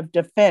 Department of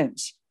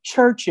Defense,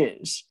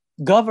 churches,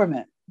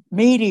 government,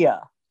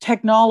 media,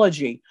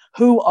 technology,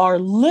 who are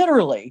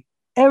literally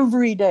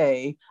every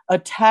day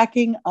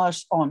attacking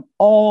us on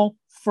all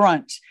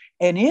fronts.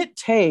 And it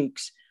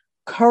takes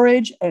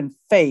courage and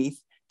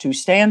faith to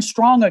stand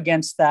strong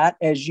against that,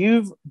 as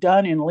you've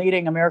done in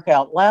leading America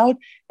Out Loud,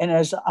 and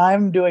as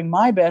I'm doing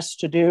my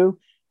best to do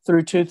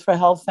through Truth for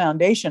Health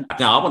Foundation.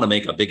 Now, I want to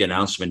make a big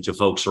announcement to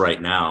folks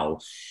right now,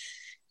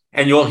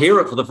 and you'll hear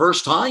it for the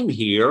first time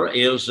here,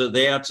 is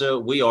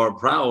that we are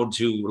proud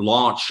to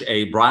launch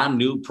a brand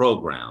new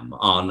program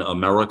on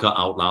America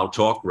Out Loud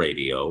Talk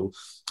Radio.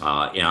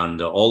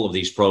 And all of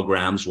these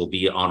programs will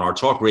be on our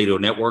Talk Radio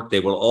network. They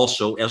will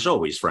also, as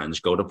always, friends,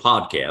 go to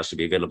podcasts to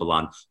be available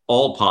on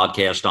all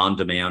podcast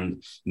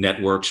on-demand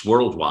networks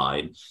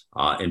worldwide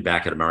and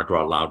back at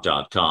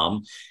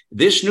AmericaOutLoud.com.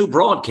 This new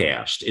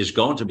broadcast is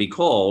going to be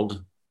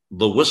called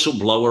The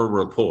Whistleblower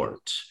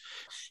Report.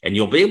 And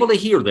you'll be able to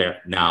hear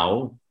that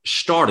now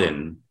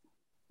starting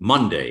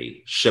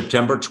Monday,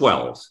 September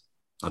 12th.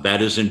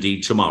 That is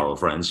indeed tomorrow,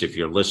 friends. If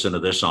you're listening to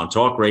this on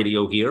Talk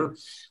Radio here,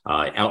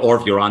 or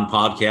if you're on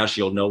podcast,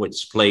 you'll know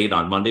it's played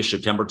on Monday,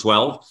 September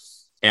 12th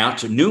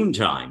at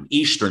noontime,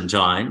 Eastern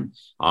time.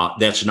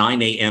 That's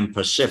 9 a.m.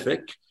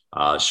 Pacific.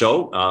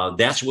 So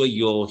that's where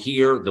you'll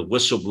hear the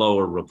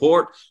Whistleblower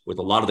Report with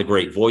a lot of the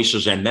great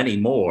voices and many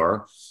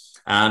more.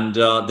 And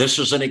this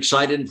is an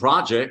exciting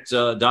project.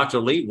 Dr.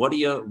 Lee,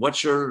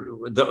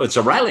 it's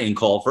a rallying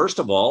call, first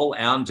of all,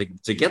 and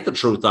to get the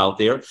truth out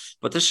there.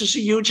 But this is a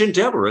huge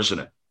endeavor, isn't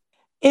it?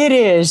 It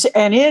is.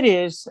 And it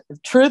is.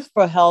 Truth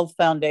for Health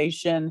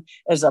Foundation,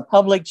 as a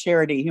public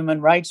charity human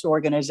rights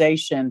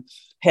organization,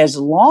 has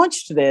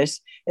launched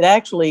this. It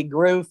actually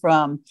grew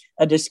from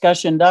a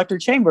discussion Dr.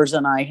 Chambers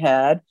and I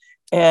had,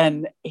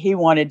 and he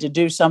wanted to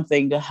do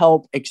something to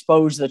help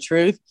expose the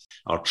truth.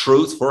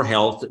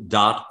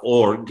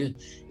 Truthforhealth.org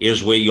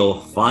is where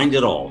you'll find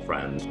it all,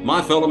 friends. My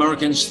fellow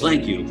Americans,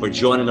 thank you for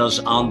joining us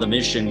on the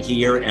mission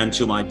here. And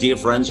to my dear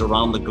friends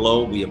around the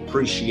globe, we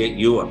appreciate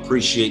you,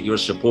 appreciate your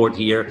support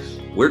here.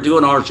 We're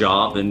doing our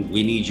job, and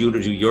we need you to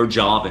do your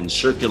job and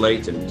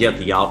circulate and get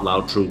the out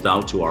loud truth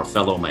out to our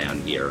fellow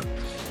man here.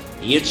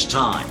 It's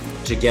time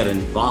to get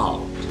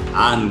involved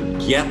and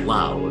get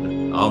loud,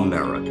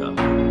 America.